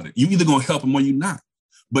real about it. You either going to help them or you're not.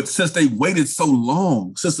 But since they waited so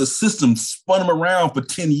long, since the system spun them around for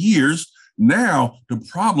 10 years, now the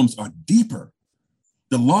problems are deeper.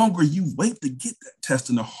 The longer you wait to get that test,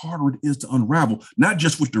 and the harder it is to unravel, not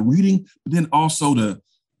just with the reading, but then also the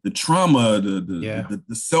trauma, the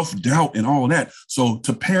self-doubt and all of that. So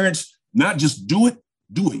to parents, not just do it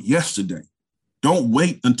yesterday. Don't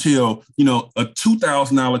wait until, a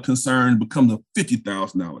 $2,000 concern becomes a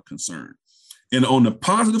 $50,000 concern. And on the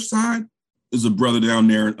positive side, there's a brother down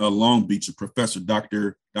there in Long Beach, a professor,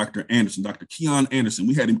 Dr. Anderson, Dr. Keon Anderson.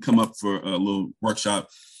 We had him come up for a little workshop.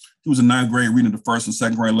 He was in 9th grade reading the 1st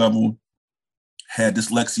and 2nd grade level, had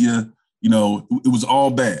dyslexia, it was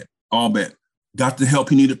all bad. Got the help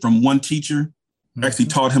he needed from one teacher, actually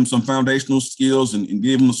taught him some foundational skills and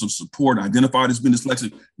gave him some support, identified as being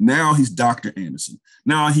dyslexic. Now he's Dr. Anderson.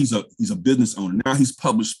 Now he's a business owner. Now he's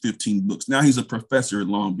published 15 books. Now he's a professor at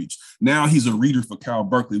Long Beach. Now he's a reader for Cal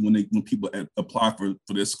Berkeley when people apply for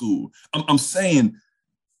their school. I'm saying,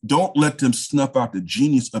 don't let them snuff out the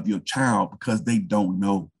genius of your child because they don't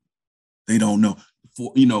know. They don't know.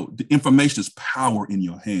 The information is power in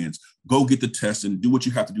your hands. Go get the test and do what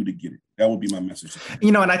you have to do to get it. That would be my message.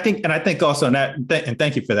 And I think also in that, and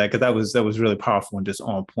thank you for that, because that was really powerful and just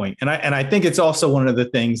on point. And I think it's also one of the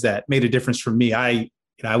things that made a difference for me.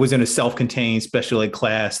 I was in a self-contained special ed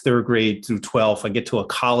class, 3rd grade through 12th. I get to a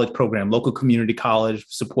college program, local community college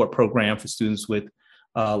support program for students with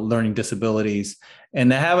learning disabilities. And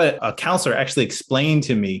to have a counselor actually explain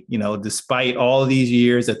to me, despite all of these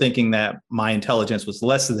years of thinking that my intelligence was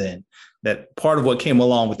less than, that part of what came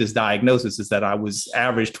along with this diagnosis is that I was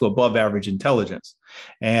average to above average intelligence.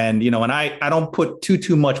 And, and I don't put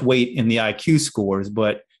too much weight in the IQ scores,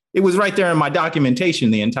 but it was right there in my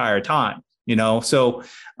documentation the entire time. So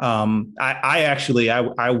I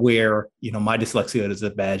wear, my dyslexia as a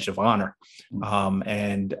badge of honor.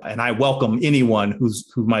 And I welcome anyone who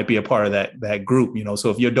might be a part of that group, So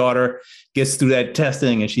if your daughter gets through that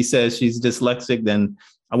testing and she says she's dyslexic, then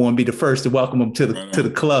I want to be the first to welcome them to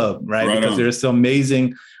the club, right? Because there's some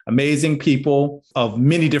amazing people of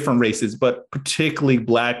many different races, but particularly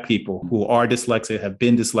Black people who are dyslexic, have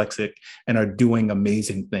been dyslexic, and are doing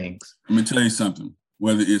amazing things. Let me tell you something.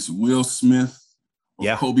 Whether it's Will Smith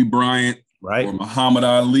or Kobe Bryant or Muhammad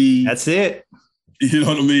Ali. That's it. You know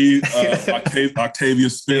what I mean? Octavia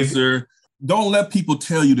Spencer. Don't let people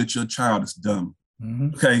tell you that your child is dumb.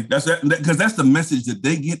 Mm-hmm. Okay, because that's the message that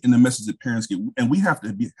they get and the message that parents get. And we have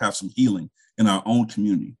to have some healing in our own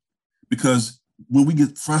community. Because when we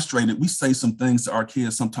get frustrated, we say some things to our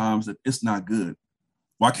kids sometimes that it's not good.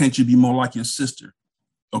 Why can't you be more like your sister?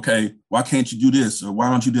 Okay, why can't you do this? Or why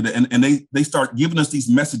don't you do that? And they start giving us these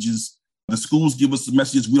messages. The schools give us the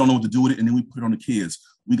messages. We don't know what to do with it. And then we put it on the kids.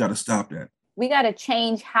 We got to stop that. We got to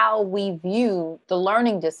change how we view the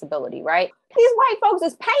learning disability, right? These white folks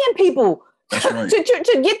is paying people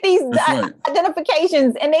to get these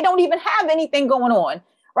identifications, and they don't even have anything going on,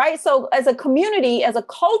 right? So as a community, as a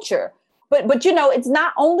culture, but it's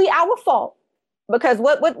not only our fault. Because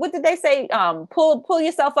what did they say? Pull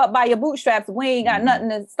yourself up by your bootstraps. We ain't got nothing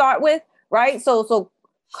to start with, right? So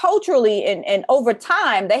culturally and over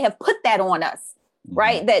time, they have put that on us,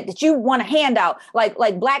 right? That you want a handout.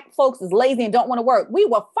 Like Black folks is lazy and don't want to work. We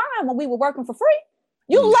were fine when we were working for free.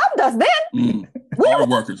 You loved us then. We were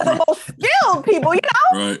workers, the most skilled people,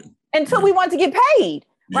 right? Until we want to get paid,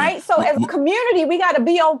 right? So as a community, we got to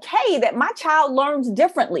be okay that my child learns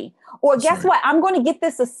differently. Or guess what? I'm going to get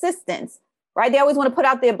this assistance. Right. They always want to put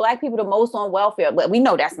out there Black people the most on welfare, but we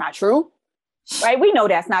know that's not true. Right. We know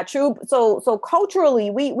that's not true. So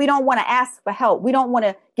culturally, we don't want to ask for help. We don't want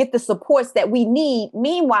to get the supports that we need.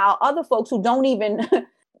 Meanwhile, other folks who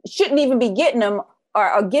shouldn't even be getting them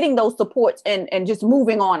are getting those supports and just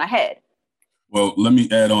moving on ahead. Well, let me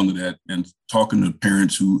add on to that and talking to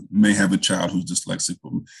parents who may have a child who's dyslexic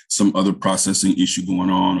or some other processing issue going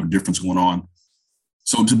on or difference going on.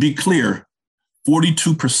 So to be clear,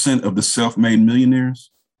 42% of the self-made millionaires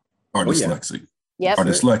are dyslexic. Yes. Are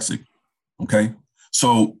dyslexic. Okay.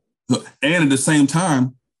 So, and at the same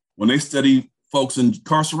time, when they study folks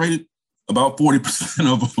incarcerated, about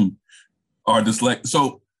 40% of them are dyslexic.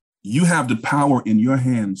 So you have the power in your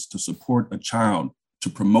hands to support a child, to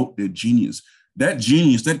promote their genius. That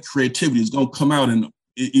genius, that creativity is going to come out in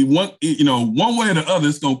one way or the other,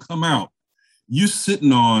 it's going to come out. You're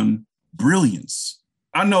sitting on brilliance.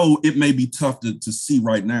 I know it may be tough to see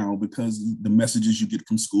right now because the messages you get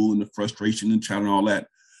from school and the frustration and child and all that.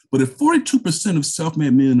 But if 42% of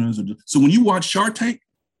self-made millionaires are, so when you watch Shark Tank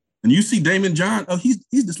and you see Damon John, he's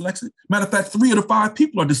dyslexic. Matter of fact, 3 out of 5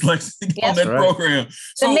 people are dyslexic on that program.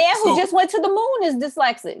 The man who just went to the moon is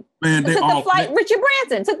dyslexic. Man, Richard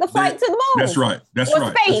Branson took the flight to the moon. That's right.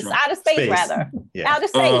 Outer space, rather. Yeah. Outer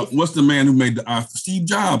space. What's the man who made Steve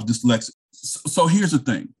Jobs dyslexic? So here's the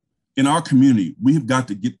thing. In our community, we've got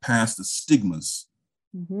to get past the stigmas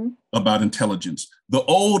about intelligence. The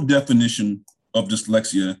old definition of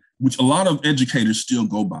dyslexia, which a lot of educators still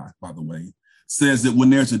go by the way, says that when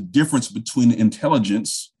there's a difference between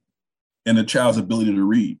intelligence and a child's ability to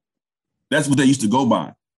read, that's what they used to go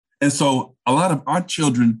by. And so a lot of our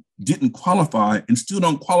children didn't qualify and still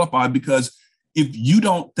don't qualify because if you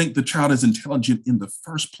don't think the child is intelligent in the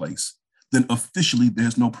first place, then officially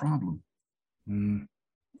there's no problem.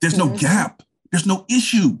 There's no gap. There's no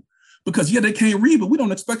issue because, they can't read, but we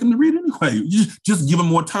don't expect them to read anyway. You just give them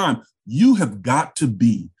more time. You have got to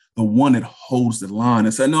be the one that holds the line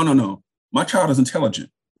and say, no, my child is intelligent.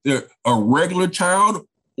 They're a regular child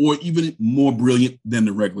or even more brilliant than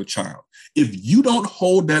the regular child. If you don't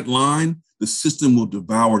hold that line, the system will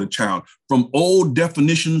devour the child from old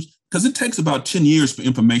definitions, because it takes about 10 years for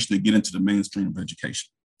information to get into the mainstream of education.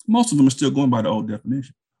 Most of them are still going by the old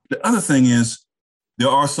definition. The other thing is, there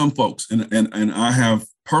are some folks, and I have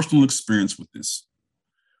personal experience with this,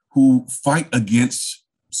 who fight against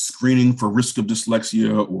screening for risk of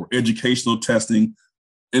dyslexia or educational testing.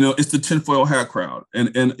 It's the tinfoil hat crowd.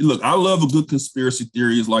 And look, I love a good conspiracy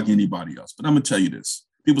theories like anybody else, but I'm going to tell you this.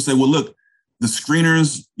 People say, well, look, the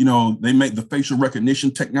screeners, they make the facial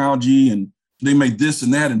recognition technology and they make this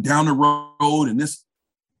and that and down the road and this.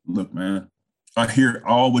 Look, man, I hear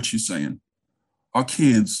all what you're saying. Our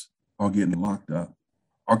kids are getting locked up.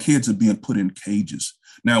 Our kids are being put in cages.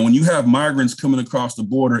 Now, when you have migrants coming across the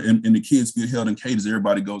border and the kids being held in cages,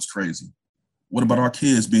 everybody goes crazy. What about our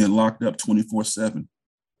kids being locked up 24/7?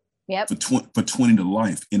 Yep. For 20 to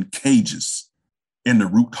life in cages? And the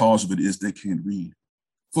root cause of it is they can't read.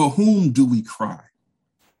 For whom do we cry?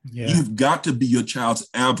 Yeah. You've got to be your child's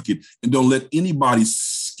advocate and don't let anybody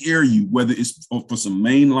scare you, whether it's for some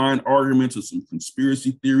mainline arguments or some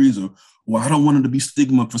conspiracy theories or, well, I don't want them to be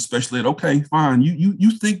stigma for special ed. Okay, fine.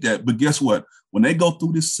 You think that, but guess what? When they go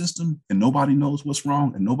through this system and nobody knows what's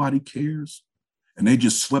wrong and nobody cares and they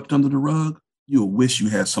just swept under the rug, you'll wish you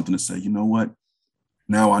had something to say, you know what?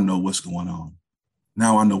 Now I know what's going on.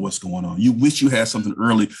 Now I know what's going on. You wish you had something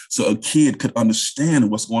early so a kid could understand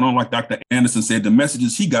what's going on. Like Dr. Anderson said, the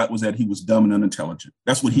messages he got was that he was dumb and unintelligent.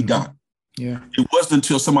 That's what he got. Yeah. It wasn't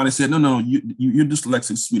until somebody said, no, you're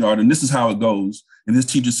dyslexic, sweetheart, and this is how it goes. And his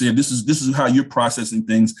teacher said, this is how you're processing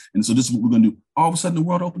things. And so this is what we're going to do. All of a sudden, the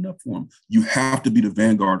world opened up for him. You have to be the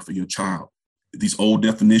vanguard for your child. These old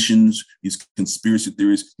definitions, these conspiracy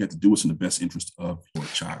theories, you have to do what's in the best interest of your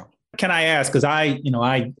child. Can I ask, because I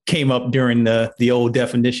came up during the old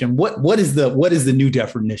definition. What is the new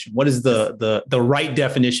definition? What is the right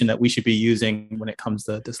definition that we should be using when it comes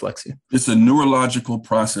to dyslexia? It's a neurological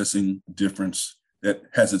processing difference that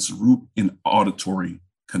has its root in auditory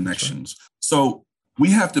connections. Sure. So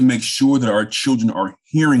we have to make sure that our children are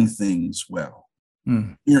hearing things well.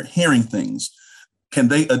 Hearing things. Can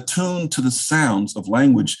they attune to the sounds of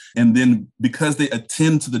language? And then because they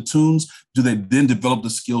attend to the tunes, do they then develop the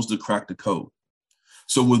skills to crack the code?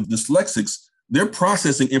 So with dyslexics, they're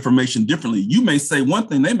processing information differently. You may say one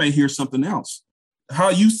thing, they may hear something else. How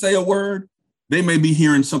you say a word, they may be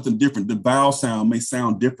hearing something different. The vowel sound may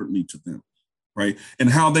sound differently to them, right?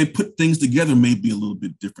 And how they put things together may be a little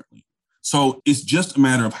bit differently. So it's just a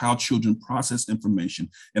matter of how children process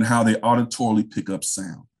information and how they auditorily pick up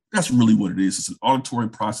sound. That's really what it is. It's an auditory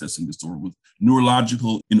processing disorder with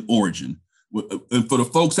neurological in origin. And for the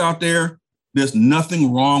folks out there, there's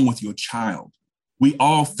nothing wrong with your child. We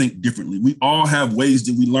all think differently. We all have ways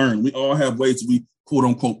that we learn. We all have ways that we, quote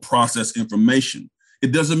unquote, process information.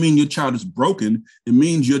 It doesn't mean your child is broken. It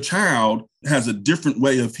means your child has a different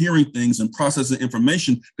way of hearing things and processing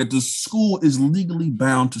information that the school is legally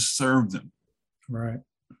bound to serve them. Right.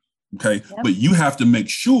 Okay. Yep. But you have to make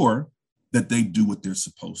sure that they do what they're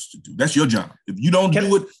supposed to do. That's your job. If you don't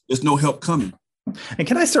do it, there's no help coming. And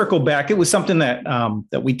can I circle back? It was something that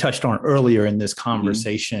that we touched on earlier in this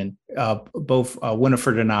conversation. Both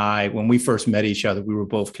Winifred and I, when we first met each other, we were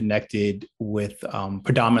both connected with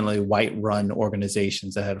predominantly white-run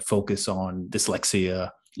organizations that had a focus on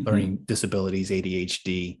dyslexia, learning disabilities,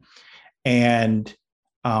 ADHD. And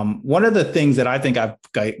one of the things that I think I've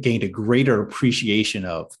gained a greater appreciation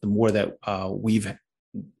of the more that we've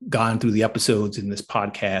gone through the episodes in this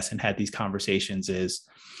podcast and had these conversations is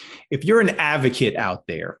if you're an advocate out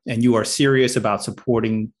there and you are serious about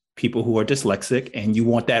supporting people who are dyslexic and you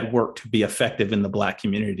want that work to be effective in the Black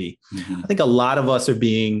community, I think a lot of us are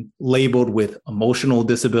being labeled with emotional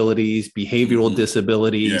disabilities, behavioral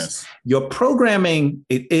disabilities. Yes. Your programming,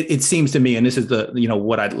 it seems to me, and this is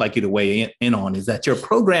what I'd like you to weigh in on, is that your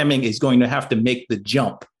programming is going to have to make the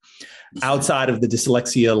jump outside of the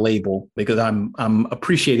dyslexia label, because I'm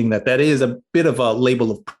appreciating that is a bit of a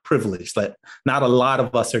label of privilege, that not a lot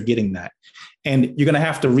of us are getting that. And you're going to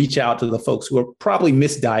have to reach out to the folks who are probably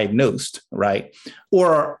misdiagnosed, right?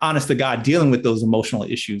 Or are, honest to God, dealing with those emotional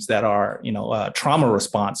issues that are, trauma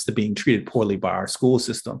response to being treated poorly by our school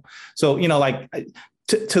system. So,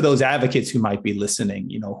 to those advocates who might be listening,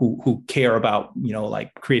 who care about,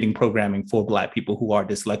 creating programming for Black people who are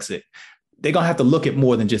dyslexic, they're going to have to look at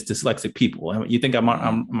more than just dyslexic people. You think am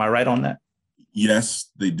I right on that? Yes,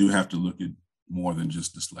 they do have to look at more than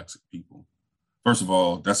just dyslexic people. First of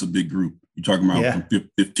all, that's a big group. You're talking about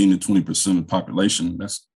 15 to 20% of the population.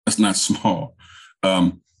 That's not small.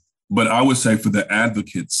 But I would say for the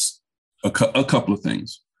advocates, a couple of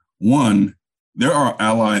things. One, there are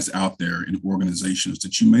allies out there in organizations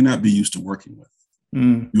that you may not be used to working with.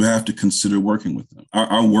 You have to consider working with them.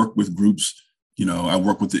 I work with groups. I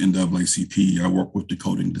work with the NAACP. I work with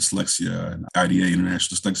Decoding Dyslexia and IDA,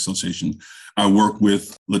 International Dyslexia Association. I work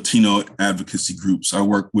with Latino advocacy groups. I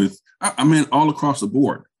work with, all across the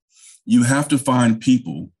board. You have to find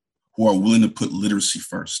people who are willing to put literacy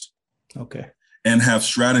first. Okay. And have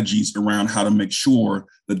strategies around how to make sure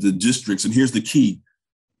that the districts, and here's the key,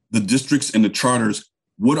 the districts and the charters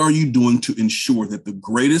What are you doing to ensure that the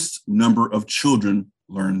greatest number of children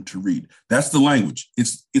learn to read? That's the language.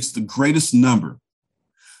 It's the greatest number.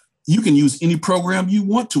 You can use any program you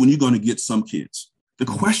want to, and you're going to get some kids. The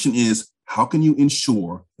question is, how can you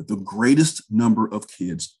ensure that the greatest number of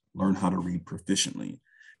kids learn how to read proficiently?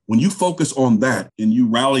 When you focus on that and you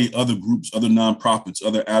rally other groups, other nonprofits,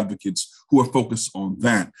 other advocates who are focused on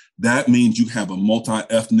that, that means you have a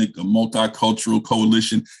multi-ethnic, a multicultural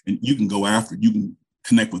coalition, and you can go after it. You can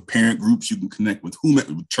connect with parent groups, you can connect with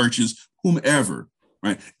whomever, with churches, whomever,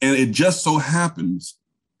 right? And it just so happens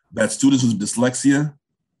that students with dyslexia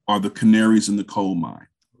are the canaries in the coal mine.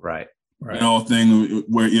 Right. You know, a thing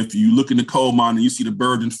where if you look in the coal mine and you see the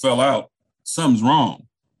bird and fell out, something's wrong.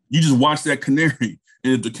 You just watch that canary.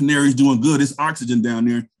 And if the canary's doing good, it's oxygen down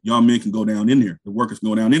there. Y'all men can go down in there. The workers can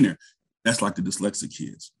go down in there. That's like the dyslexic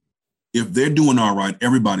kids. If they're doing all right,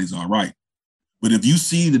 everybody's all right. But if you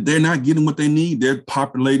see that they're not getting what they need, they're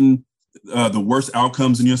populating the worst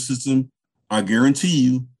outcomes in your system, I guarantee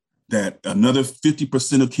you that another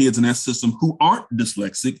 50% of kids in that system who aren't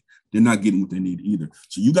dyslexic, they're not getting what they need either.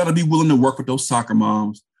 So you got to be willing to work with those soccer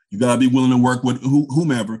moms. You got to be willing to work with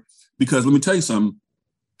whomever, because let me tell you something,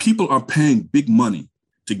 people are paying big money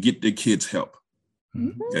to get their kids help.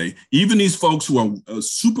 Mm-hmm. Okay. Even these folks who are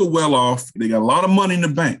super well off, they got a lot of money in the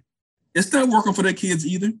bank. It's not working for their kids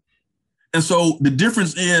either. And so the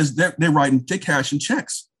difference is that they're cashing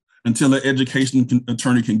checks until an education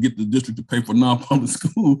attorney can get the district to pay for non-public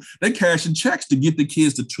school. They're cashing checks to get the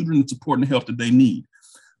kids the tutoring and support and help that they need.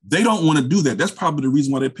 They don't want to do that. That's probably the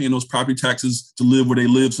reason why they're paying those property taxes to live where they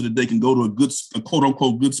live so that they can go to a quote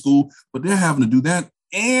unquote good school, but they're having to do that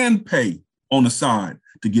and pay on the side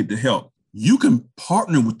to get the help. You can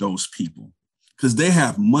partner with those people because they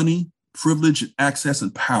have money, privilege, and access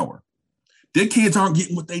and power. Their kids aren't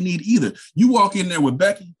getting what they need either. You walk in there with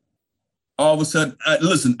Becky, all of a sudden,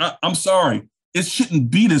 listen, I'm sorry. It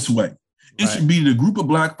shouldn't be this way. It should be the group of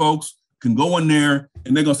Black folks can go in there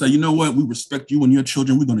and they're going to say, you know what? We respect you and your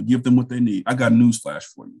children. We're going to give them what they need. I got a news flash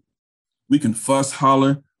for you. We can fuss,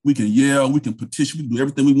 holler, we can yell, we can petition, we can do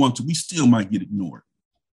everything we want to. We still might get ignored.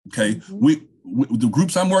 Okay. Mm-hmm. We the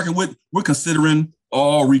groups I'm working with, we're considering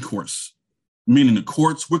all recourse, meaning the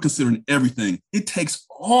courts, we're considering everything. It takes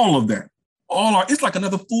all of that. It's like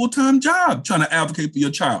another full-time job trying to advocate for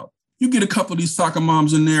your child. You get a couple of these soccer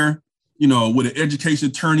moms in there, you know, with an education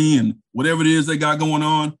attorney and whatever it is they got going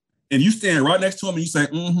on, and you stand right next to them and you say,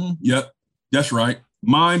 yep, that's right,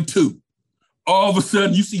 mine too. All of a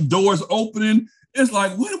sudden you see doors opening. It's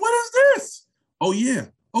like, what is this? Oh yeah.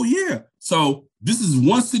 So this is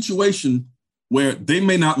one situation where they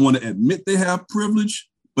may not want to admit they have privilege,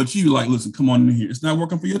 but you like, listen, come on in here. It's not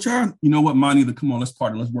working for your child. You know what? Mine either. Come on, let's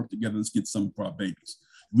partner. Let's work together. Let's get something for our babies.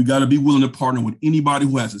 We got to be willing to partner with anybody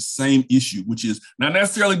who has the same issue, which is not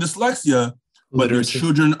necessarily dyslexia, but their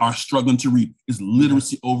children are struggling to read. It's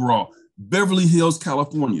literacy overall. Beverly Hills,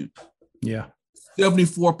 California. Yeah.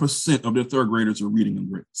 74% of their third graders are reading and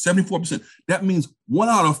grading. 74%. That means 1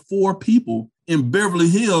 out of 4 people in Beverly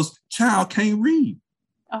Hills, child can't read.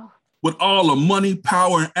 Oh. With all the money,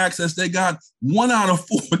 power, and access they got, 1 out of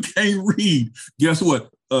 4 can't read. Guess what?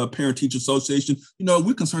 Parent-Teacher Association, you know,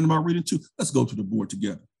 we're concerned about reading too. Let's go to the board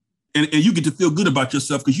together. And you get to feel good about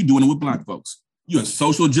yourself because you're doing it with Black folks. You're a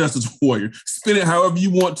social justice warrior. Spend it however you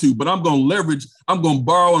want to, but I'm going to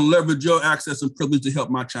borrow and leverage your access and privilege to help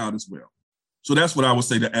my child as well. So that's what I would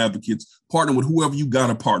say to advocates. Partner with whoever you got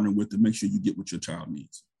to partner with to make sure you get what your child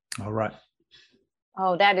needs. All right.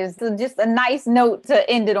 Oh, that is just a nice note to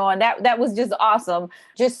end it on. That was just awesome.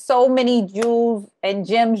 Just so many jewels and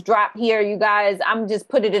gems dropped here, you guys. I'm just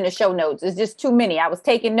put it in the show notes. It's just too many. I was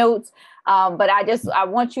taking notes, but I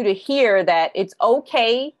want you to hear that it's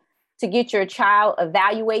okay to get your child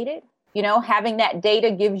evaluated. You know, having that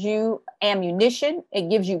data gives you ammunition. It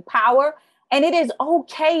gives you power. And it is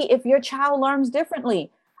okay if your child learns differently.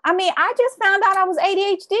 I mean, I just found out I was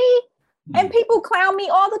ADHD and people clown me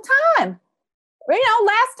all the time. You know,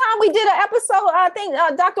 last time we did an episode, I think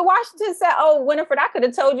Dr. Washington said, oh, Winifred, I could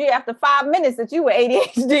have told you after 5 minutes that you were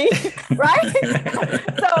ADHD,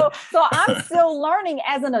 right? So I'm still learning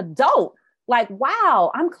as an adult. Like,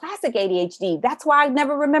 wow, I'm classic ADHD. That's why I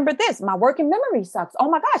never remember this. My working memory sucks. Oh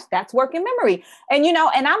my gosh, that's working memory. And, you know,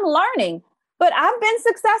 and I'm learning. But I've been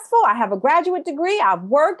successful. I have a graduate degree. I've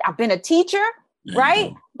worked. I've been a teacher,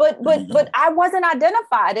 right? But I wasn't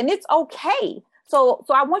identified, and it's okay. So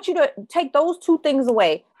I want you to take those 2 things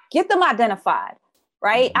away. Get them identified,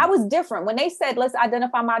 right? Mm-hmm. I was different. When they said, let's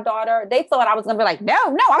identify my daughter, they thought I was going to be like, no.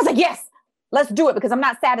 I was like, yes, let's do it because I'm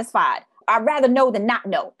not satisfied. I'd rather know than not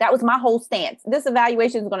know. That was my whole stance. This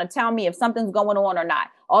evaluation is going to tell me if something's going on or not.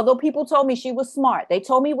 Although people told me she was smart. They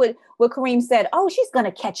told me what Kareem said. Oh, she's going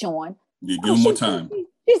to catch on. Yeah, give her more time.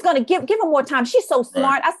 She's going to give her more time. She's so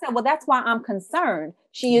smart. Right. I said, well, that's why I'm concerned.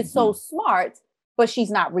 She is so smart, but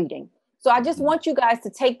she's not reading. So I just want you guys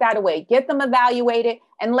to take that away, get them evaluated,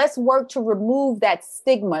 and let's work to remove that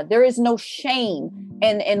stigma. There is no shame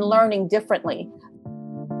in learning differently.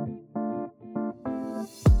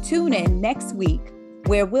 Tune in next week,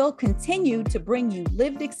 where we'll continue to bring you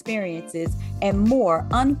lived experiences and more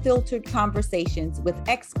unfiltered conversations with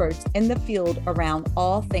experts in the field around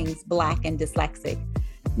all things Black and Dyslexic.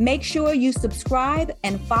 Make sure you subscribe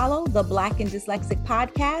and follow the Black and Dyslexic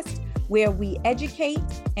podcast, where we educate,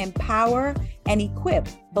 empower, and equip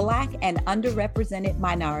Black and underrepresented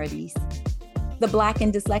minorities. The Black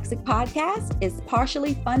and Dyslexic podcast is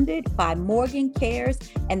partially funded by Morgan Cares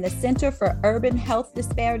and the Center for Urban Health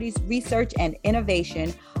Disparities Research and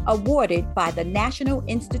Innovation, awarded by the National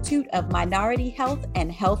Institute of Minority Health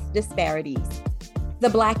and Health Disparities. The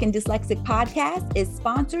Black and Dyslexic podcast is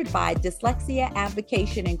sponsored by Dyslexia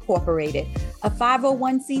Advocation Incorporated, a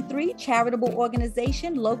 501c3 charitable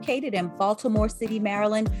organization located in Baltimore City,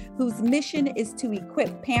 Maryland, whose mission is to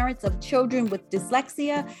equip parents of children with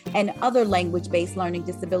dyslexia and other language-based learning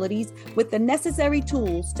disabilities with the necessary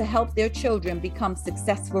tools to help their children become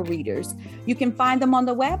successful readers. You can find them on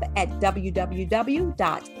the web at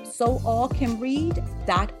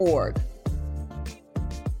www.soallcanread.org.